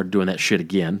 immediately started doing that shit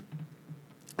again.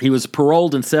 He was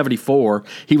paroled in '74.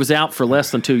 He was out for less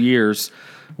than 2 years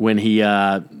when he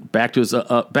back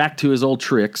to his old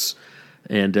tricks,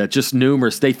 and just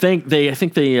numerous. I think they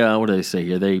what do they say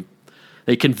here?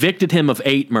 They convicted him of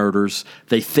 8 murders.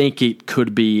 They think it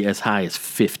could be as high as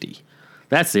 50.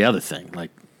 That's the other thing. Like,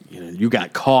 you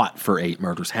got caught for 8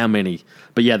 murders. How many?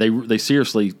 But yeah, they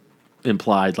seriously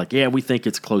implied, like, yeah, we think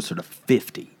it's closer to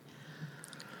 50.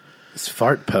 This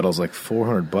fart pedal's like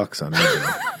 $400 on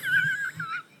eBay.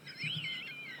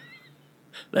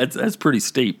 That's pretty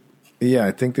steep. Yeah,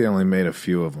 I think they only made a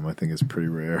few of them. I think it's pretty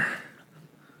rare.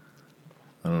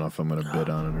 I don't know if I'm going to bid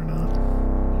on it or not.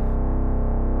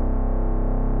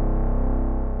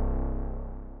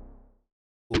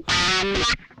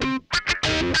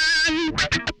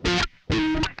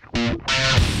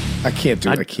 I can't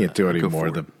do it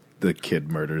anymore. The kid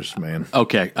murders, man.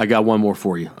 Okay, I got one more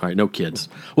for you. All right, no kids.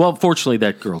 Well, fortunately,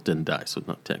 that girl didn't die, so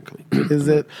not technically. Is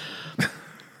it?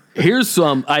 Here's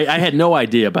some. I had no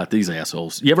idea about these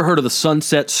assholes. You ever heard of the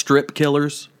Sunset Strip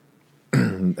Killers?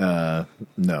 No.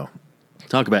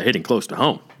 Talk about hitting close to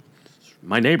home. It's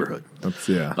my neighborhood.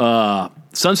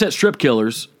 Sunset Strip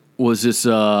Killers was this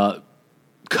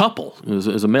couple. It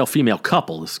was a male-female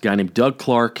couple. This guy named Doug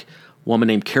Clark, woman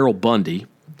named Carol Bundy.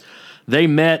 They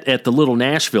met at the Little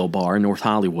Nashville bar in North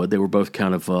Hollywood. They were both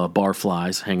kind of bar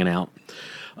flies hanging out.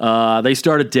 They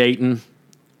started dating.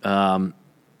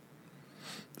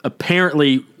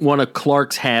 Apparently, one of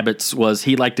Clark's habits was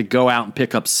he liked to go out and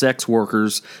pick up sex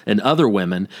workers and other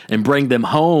women and bring them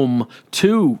home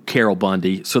to Carol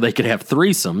Bundy so they could have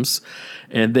threesomes.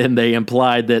 And then they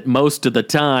implied that most of the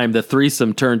time the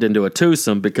threesome turned into a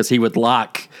twosome because he would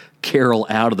lock Carol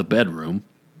out of the bedroom.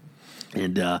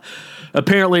 And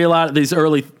apparently a lot of these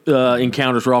early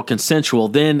encounters were all consensual.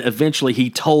 Then eventually he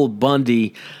told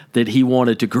Bundy that he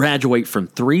wanted to graduate from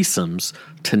threesomes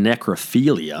to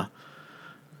necrophilia.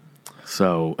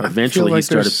 So eventually he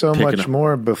started there's so picking much up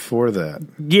more before that.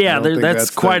 Yeah, that's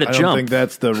quite a jump. I don't think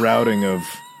that's the routing of...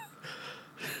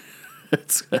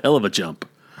 It's a hell of a jump.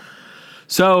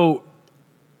 So,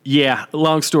 yeah,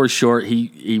 long story short,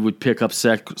 he would pick up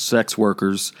sex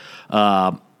workers,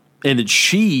 and then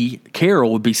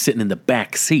Carol, would be sitting in the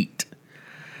back seat.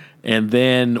 And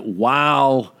then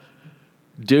while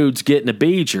dude's getting a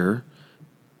beeger,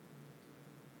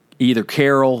 either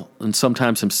Carol and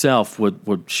sometimes himself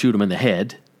would shoot him in the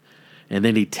head, and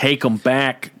then he'd take him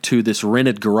back to this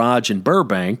rented garage in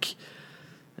Burbank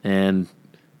and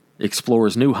explore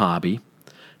his new hobby.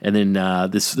 And then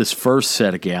this first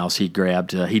set of gals he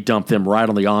grabbed, he dumped them right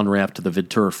on the on-ramp to the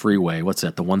Ventura Freeway. What's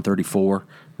that, the 134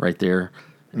 right there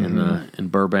in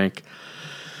Burbank?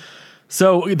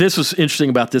 So this was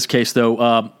interesting about this case,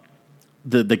 though.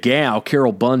 The gal,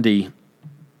 Carol Bundy,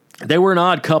 they were an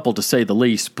odd couple, to say the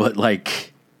least, but,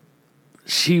 like,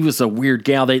 she was a weird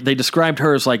gal. They described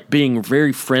her as, like, being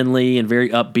very friendly and very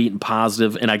upbeat and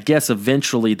positive, and I guess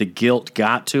eventually the guilt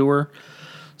got to her.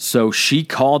 So she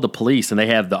called the police, and they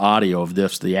have the audio of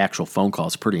this, the actual phone call.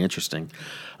 It's pretty interesting.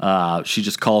 She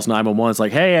just calls 911. It's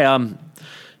like, hey,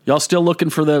 y'all still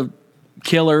looking for the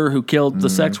killer who killed the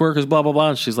sex workers, blah, blah, blah.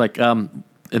 And she's like, and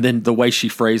then the way she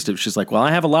phrased it, she's like, well,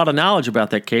 I have a lot of knowledge about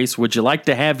that case. Would you like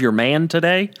to have your man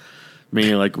today?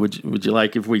 Meaning, like, would you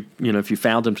like if you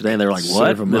found him today? And they're like, what?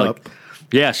 Serve him up. Like,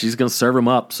 yeah, she's going to serve him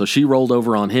up. So she rolled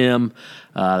over on him.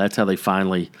 That's how they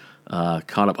finally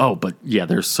caught up. Oh, but yeah,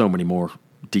 there's so many more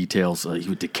details. He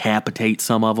would decapitate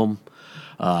some of them.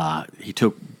 He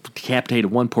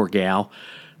decapitated one poor gal.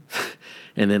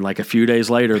 And then, like, a few days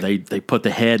later, they put the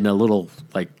head in a little,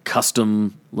 like,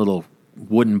 custom little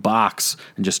wooden box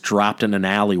and just dropped in an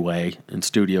alleyway in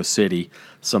Studio City.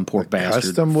 Some poor bastard.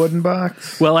 Custom wooden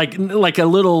box? Well, like a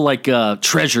little, like,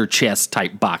 treasure chest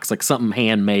type box, like something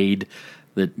handmade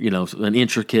that, an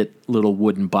intricate little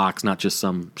wooden box, not just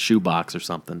some shoe box or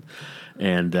something.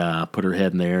 And put her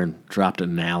head in there and dropped it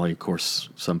in an alley. Of course,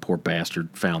 some poor bastard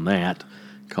found that,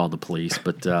 called the police.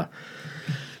 But,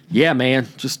 yeah, man,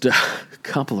 just a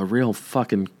couple of real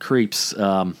fucking creeps.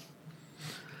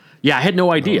 Yeah, I had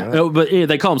no idea. Right. But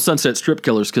they call them Sunset Strip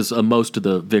Killers because most of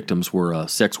the victims were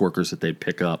sex workers that they'd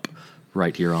pick up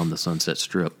right here on the Sunset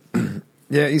Strip.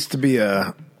 Yeah, it used to be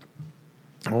what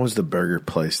was the burger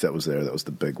place that was there? That was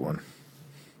the big one.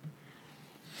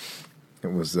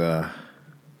 It was it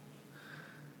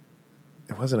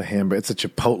wasn't a hamburger. It's a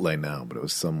Chipotle now, but it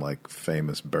was some, like,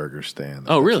 famous burger stand.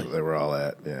 Oh, really? They were all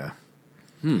at, yeah.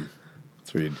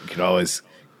 That's where you could always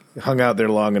hung out there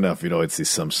long enough. You'd always see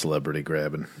some celebrity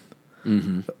grabbing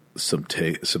some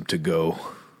to go.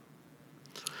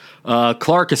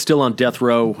 Clark is still on death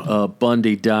row.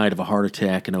 Bundy died of a heart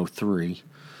attack in 2003.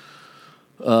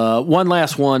 One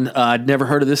last one. I'd never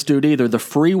heard of this dude either. The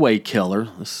Freeway Killer.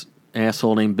 This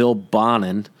asshole named Bill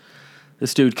Bonin.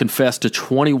 This dude confessed to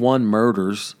 21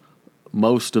 murders,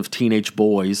 most of teenage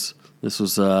boys. This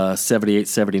was 78,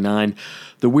 79.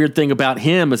 The weird thing about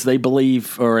him is they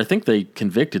believe, or I think they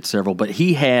convicted several, but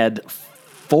he had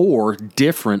 4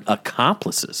 different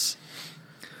accomplices.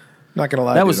 Not going to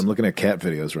lie, dude, I'm looking at cat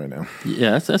videos right now.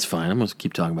 Yeah, that's fine. I'm going to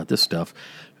keep talking about this stuff.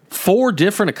 4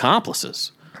 different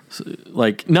accomplices.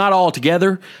 Like, not all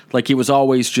together. Like, it was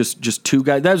always just two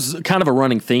guys. That was kind of a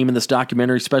running theme in this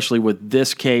documentary, especially with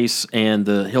this case and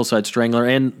the Hillside Strangler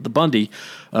and the Bundy,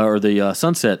 or the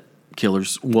Sunset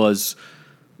Killers.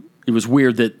 It was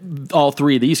weird that all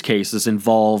three of these cases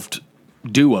involved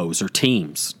duos or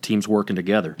teams working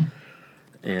together,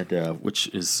 and which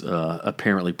is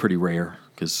apparently pretty rare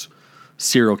because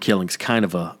serial killing's kind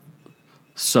of a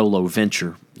solo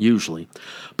venture usually.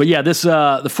 But yeah, this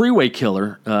the Freeway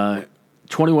Killer,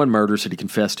 21 murders that he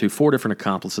confessed to, 4 different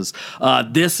accomplices.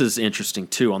 This is interesting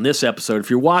too. On this episode, if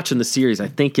you're watching the series, I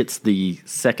think it's the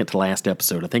second to last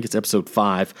episode. I think it's episode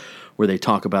 5 where they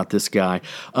talk about this guy.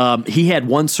 He had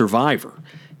one survivor.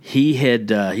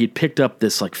 He'd picked up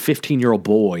this like 15-year-old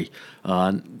boy,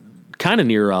 kind of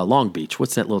near Long Beach.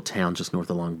 What's that little town just north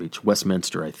of Long Beach?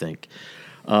 Westminster, I think.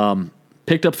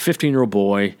 Picked up a 15-year-old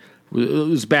boy. It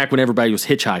was back when everybody was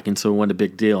hitchhiking, so it wasn't a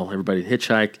big deal. Everybody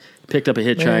hitchhiked, picked up a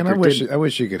hitchhiker. Man, I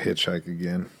wish you could hitchhike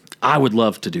again. I would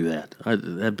love to do that.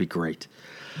 That'd be great.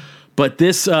 But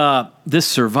this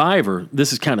survivor,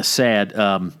 this is kind of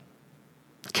sad.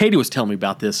 Katie was telling me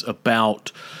about this,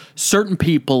 about certain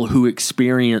people who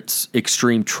experience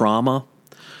extreme trauma.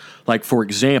 Like, for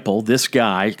example, this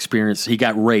guy he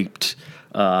got raped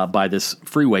by this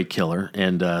freeway killer,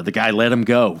 and the guy let him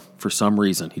go for some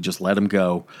reason. He just let him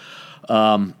go.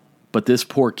 But this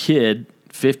poor kid,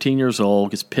 15 years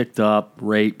old, gets picked up,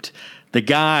 raped. The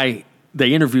guy,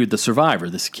 they interviewed the survivor,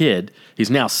 this kid. He's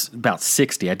now about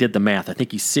 60. I did the math. I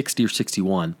think he's 60 or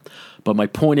 61. But my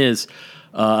point is,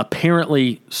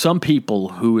 apparently some people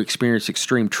who experience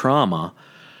extreme trauma,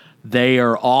 they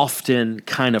are often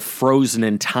kind of frozen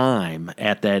in time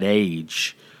at that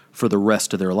age for the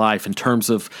rest of their life in terms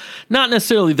of not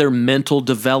necessarily their mental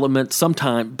development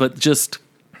sometimes, but just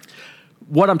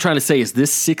what I'm trying to say is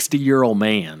this 60-year-old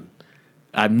man,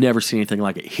 I've never seen anything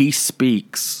like it. He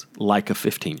speaks like a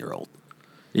 15-year-old.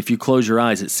 If you close your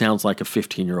eyes, it sounds like a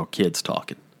 15-year-old kid's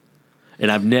talking.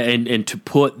 And and to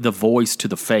put the voice to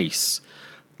the face,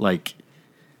 like,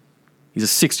 he's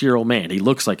a 60-year-old man. He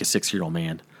looks like a 60-year-old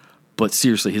man, but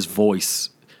seriously, his voice.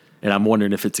 And I'm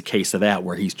wondering if it's a case of that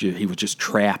where he was just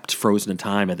trapped, frozen in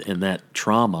time in that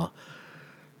trauma,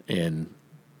 and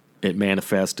it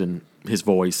manifests in his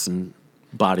voice and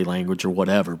body language or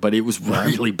whatever. But it was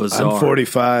really bizarre. I'm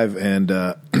 45, and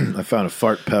I found a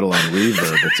fart pedal on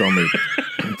Reverb. It's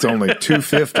only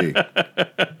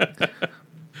 $250.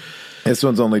 This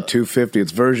one's only $250.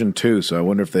 It's version 2, so I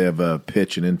wonder if they have a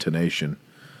pitch and intonation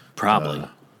probably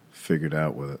figured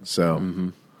out with it.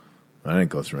 So I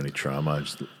didn't go through any trauma. I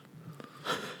just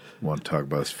want to talk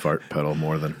about this fart pedal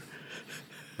more than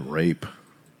rape.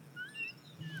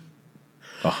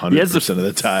 100% of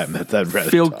the time that I'd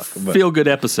rather talk about. Feel good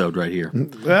episode right here.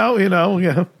 Well,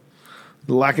 yeah,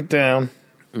 lock it down.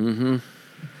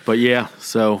 But yeah,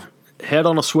 so head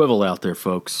on a swivel out there,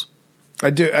 folks.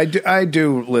 I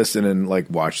do listen and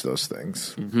like watch those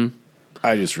things.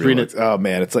 I just realize, oh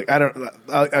man, it's like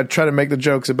I try to make the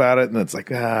jokes about it, and it's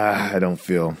like I don't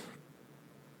feel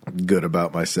good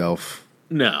about myself.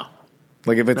 No,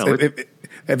 like if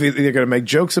you're going to make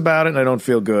jokes about it, and I don't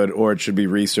feel good, or it should be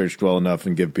researched well enough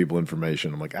and give people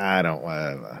information. I'm like, I don't.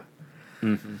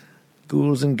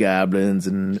 Ghouls and goblins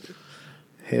and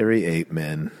hairy ape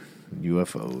men,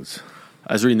 UFOs.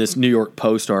 I was reading this New York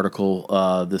Post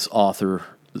article. This author,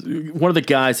 one of the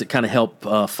guys that kind of helped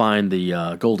find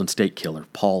the Golden State Killer,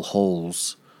 Paul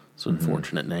Holes, it's an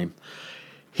unfortunate name.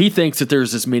 He thinks that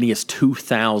there's as many as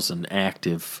 2,000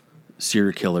 active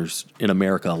serial killers in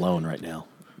America alone right now,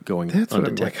 going That's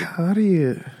undetected. What I'm like, how do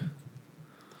you?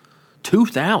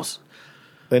 2,000.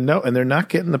 And they're not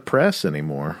getting the press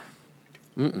anymore.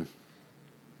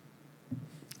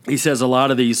 He says a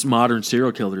lot of these modern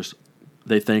serial killers,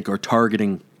 they think, are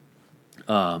targeting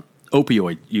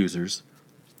opioid users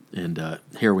and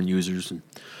heroin users, and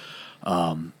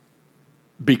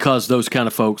because those kind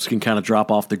of folks can kind of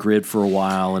drop off the grid for a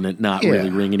while and it not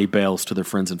really ring any bells to their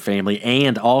friends and family.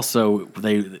 And also,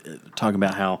 they talking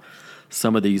about how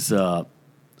some of these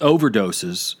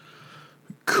overdoses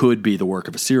could be the work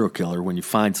of a serial killer when you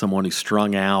find someone who's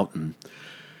strung out and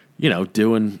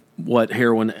doing what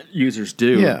heroin users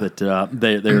do. That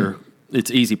they're it's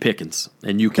easy pickings,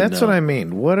 and you can. That's what I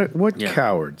mean. What Yeah.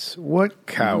 cowards? What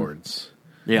cowards?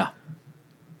 Yeah.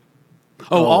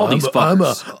 Oh, all these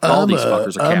fuckers. All these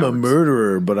fuckers are cowards. I'm a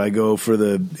murderer, but I go for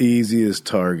the easiest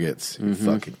targets. You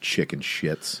fucking chicken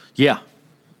shits. Yeah.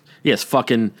 Yes,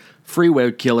 fucking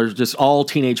freeway killers, just all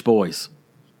teenage boys.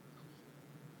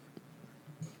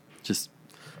 Just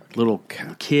little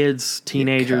kids,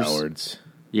 teenagers. Cowards.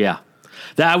 Yeah.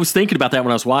 I was thinking about that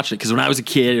when I was watching it, because when I was a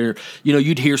kid, or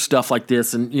you'd hear stuff like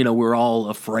this, and we're all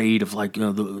afraid of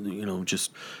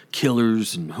just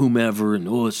killers and whomever, and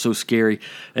it's so scary.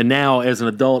 And now as an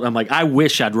adult, I'm like, I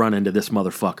wish I'd run into this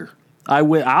motherfucker. I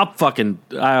wish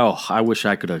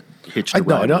I could have hitched a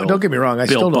ride. Don't get me wrong. I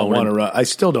still don't want to run. I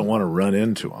still don't want to run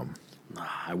into him.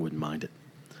 I wouldn't mind it.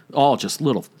 All just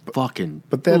little fucking.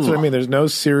 But that's what I mean. There's no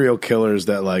serial killers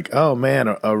that oh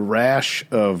man, a rash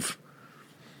of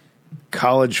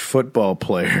college football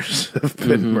players have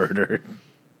been murdered.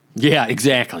 Yeah,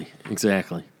 exactly.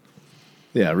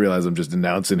 Yeah, I realize I'm just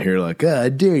announcing here I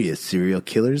dare you, serial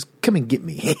killers, come and get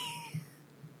me.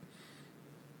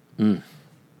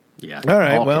 Yeah. All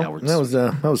right. Well, cowards.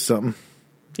 that was something.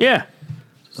 Yeah.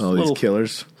 All these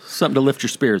killers. Something to lift your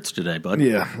spirits today, bud.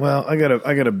 Yeah. Well, I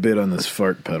got a bit on this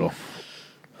fart pedal.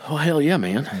 Oh hell yeah,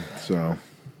 man. So,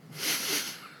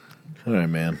 all right,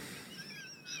 man.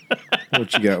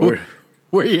 What you got?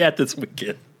 Where you at this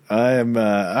weekend? I'm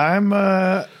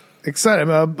excited.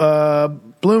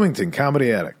 I'm Bloomington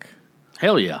Comedy Attic.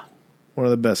 Hell yeah. One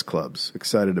of the best clubs.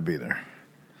 Excited to be there.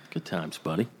 Good times,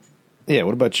 buddy. Yeah.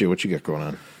 What about you? What you got going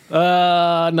on?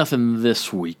 Nothing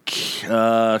this week.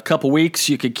 A couple weeks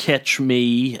you could catch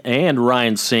me and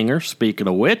Ryan Singer. Speaking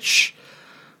of which,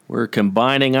 we're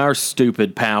combining our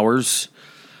stupid powers,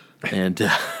 and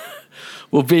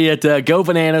we'll be at Go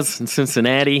Bananas in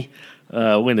Cincinnati.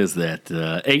 When is that?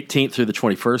 18th through the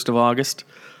 21st of August.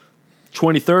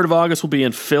 23rd of August we'll be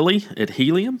in Philly at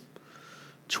Helium.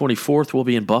 24th we'll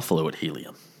be in Buffalo at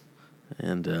Helium.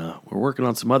 And we're working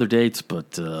on some other dates,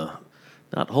 but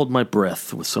not holding my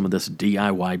breath with some of this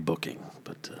DIY booking.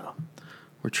 But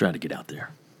we're trying to get out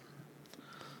there.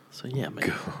 So yeah,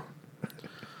 man.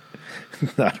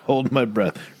 Not holding my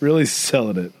breath. Really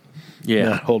selling it. Yeah.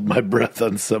 Not hold my breath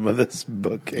on some of this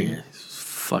booking. Yeah,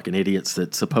 fucking idiots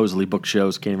that supposedly book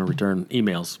shows can't even return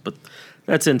emails. But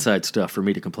that's inside stuff for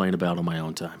me to complain about on my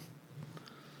own time.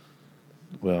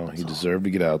 Well, you deserve to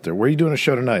get out there. Where are you doing a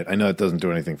show tonight? I know it doesn't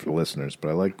do anything for the listeners,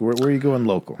 but where are you going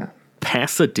local?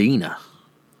 Pasadena.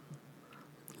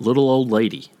 Little old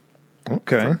lady.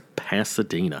 Okay.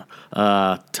 Pasadena.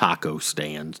 Taco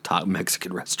stand.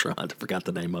 Mexican restaurant. I forgot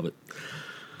the name of it.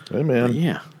 Hey, man. But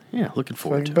yeah, looking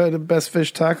forward to it. The Best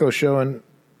Fish Taco Show in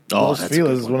Los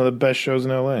Feliz is one of the best shows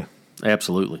in L.A.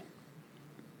 Absolutely.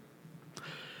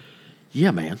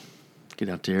 Yeah, man. Get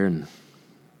out there and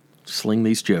sling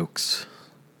these jokes.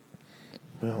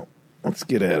 Well, let's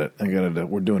get at it.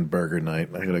 We're doing burger night.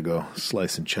 I gotta go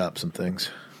slice and chop some things.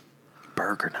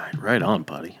 Burger night. Right on,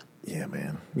 buddy. Yeah,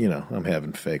 man. I'm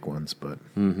having fake ones, but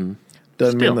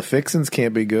doesn't mean the fixins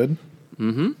can't be good.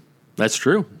 Mm-hmm. That's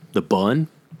true. The bun,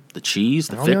 the cheese,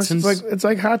 the fixins. It's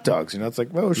like hot dogs. It's like,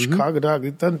 Chicago dog.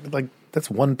 It doesn't that's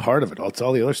one part of it. It's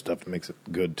all the other stuff that makes it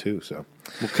good too. So,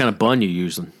 what kind of bun you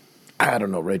using? I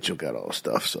don't know. Rachel got all the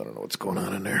stuff, so I don't know what's going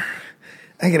on in there.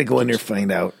 I gotta go in there and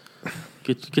find out.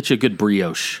 Get you a good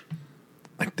brioche.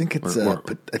 I think it's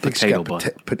potato bun.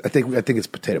 I think it's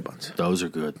potato buns. Those are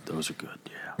good.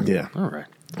 Yeah. Yeah. All right.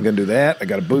 I'm gonna do that. I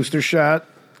got a booster shot.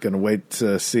 Gonna wait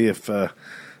to see if I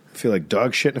feel like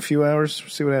dog shit in a few hours.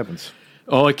 See what happens.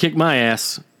 Oh, it kicked my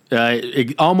ass.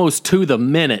 Almost to the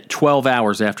minute, 12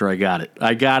 hours after I got it.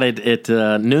 I got it at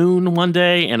noon one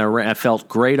day, and I felt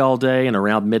great all day, and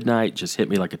around midnight, just hit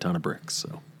me like a ton of bricks.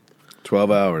 So 12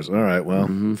 hours. All right,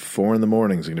 well, 4 in the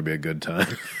morning is going to be a good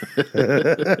time.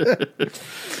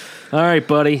 All right,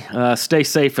 buddy. Stay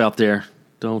safe out there.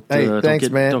 Don't thanks,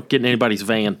 man. Don't get in anybody's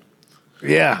van.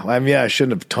 Yeah, I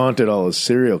shouldn't have taunted all those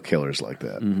serial killers like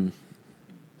that. Mm-hmm.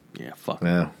 Yeah, fuck.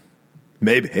 Yeah.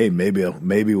 Maybe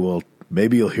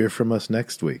you'll hear from us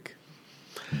next week.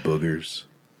 Boogers.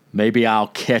 Maybe I'll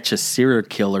catch a serial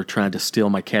killer trying to steal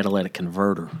my catalytic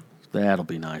converter. That'll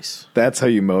be nice. That's how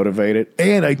you motivate it.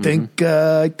 And I think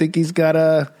he's got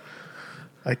a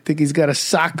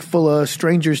sock full of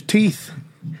strangers' teeth.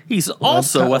 He's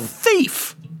also a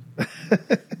thief.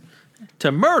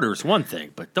 To murder's one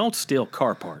thing, but don't steal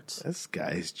car parts. This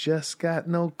guy's just got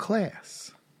no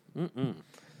class. Mm-mm.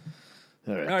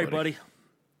 All right, buddy.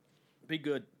 Be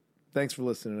good. Thanks for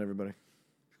listening, everybody.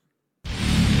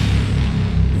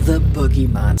 The Boogie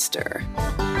Monster.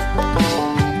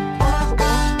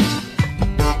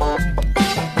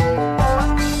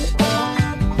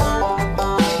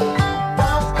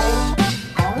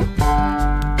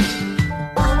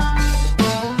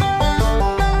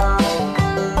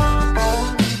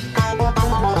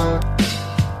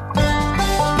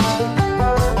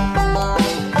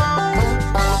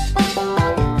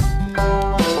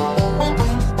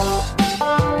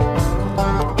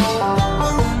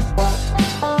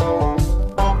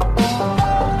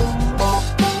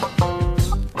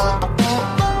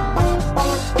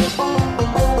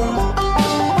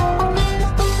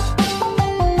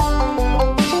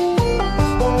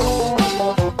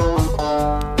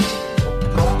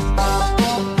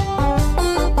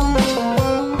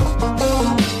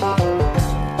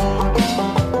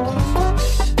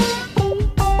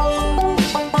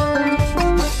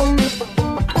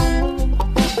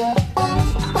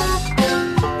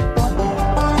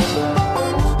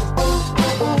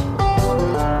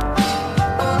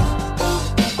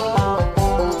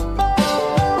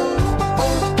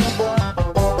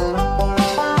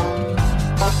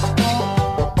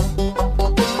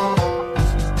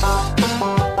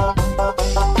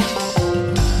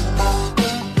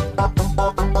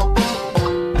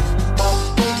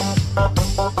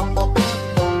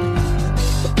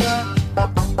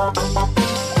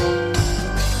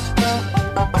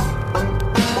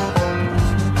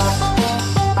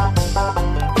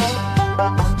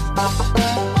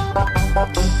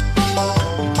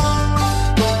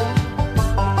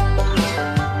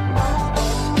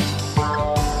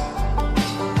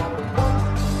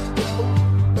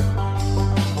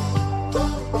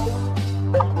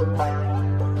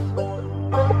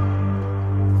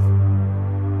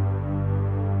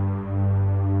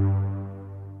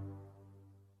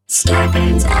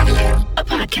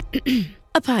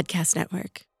 a podcast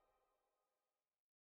network.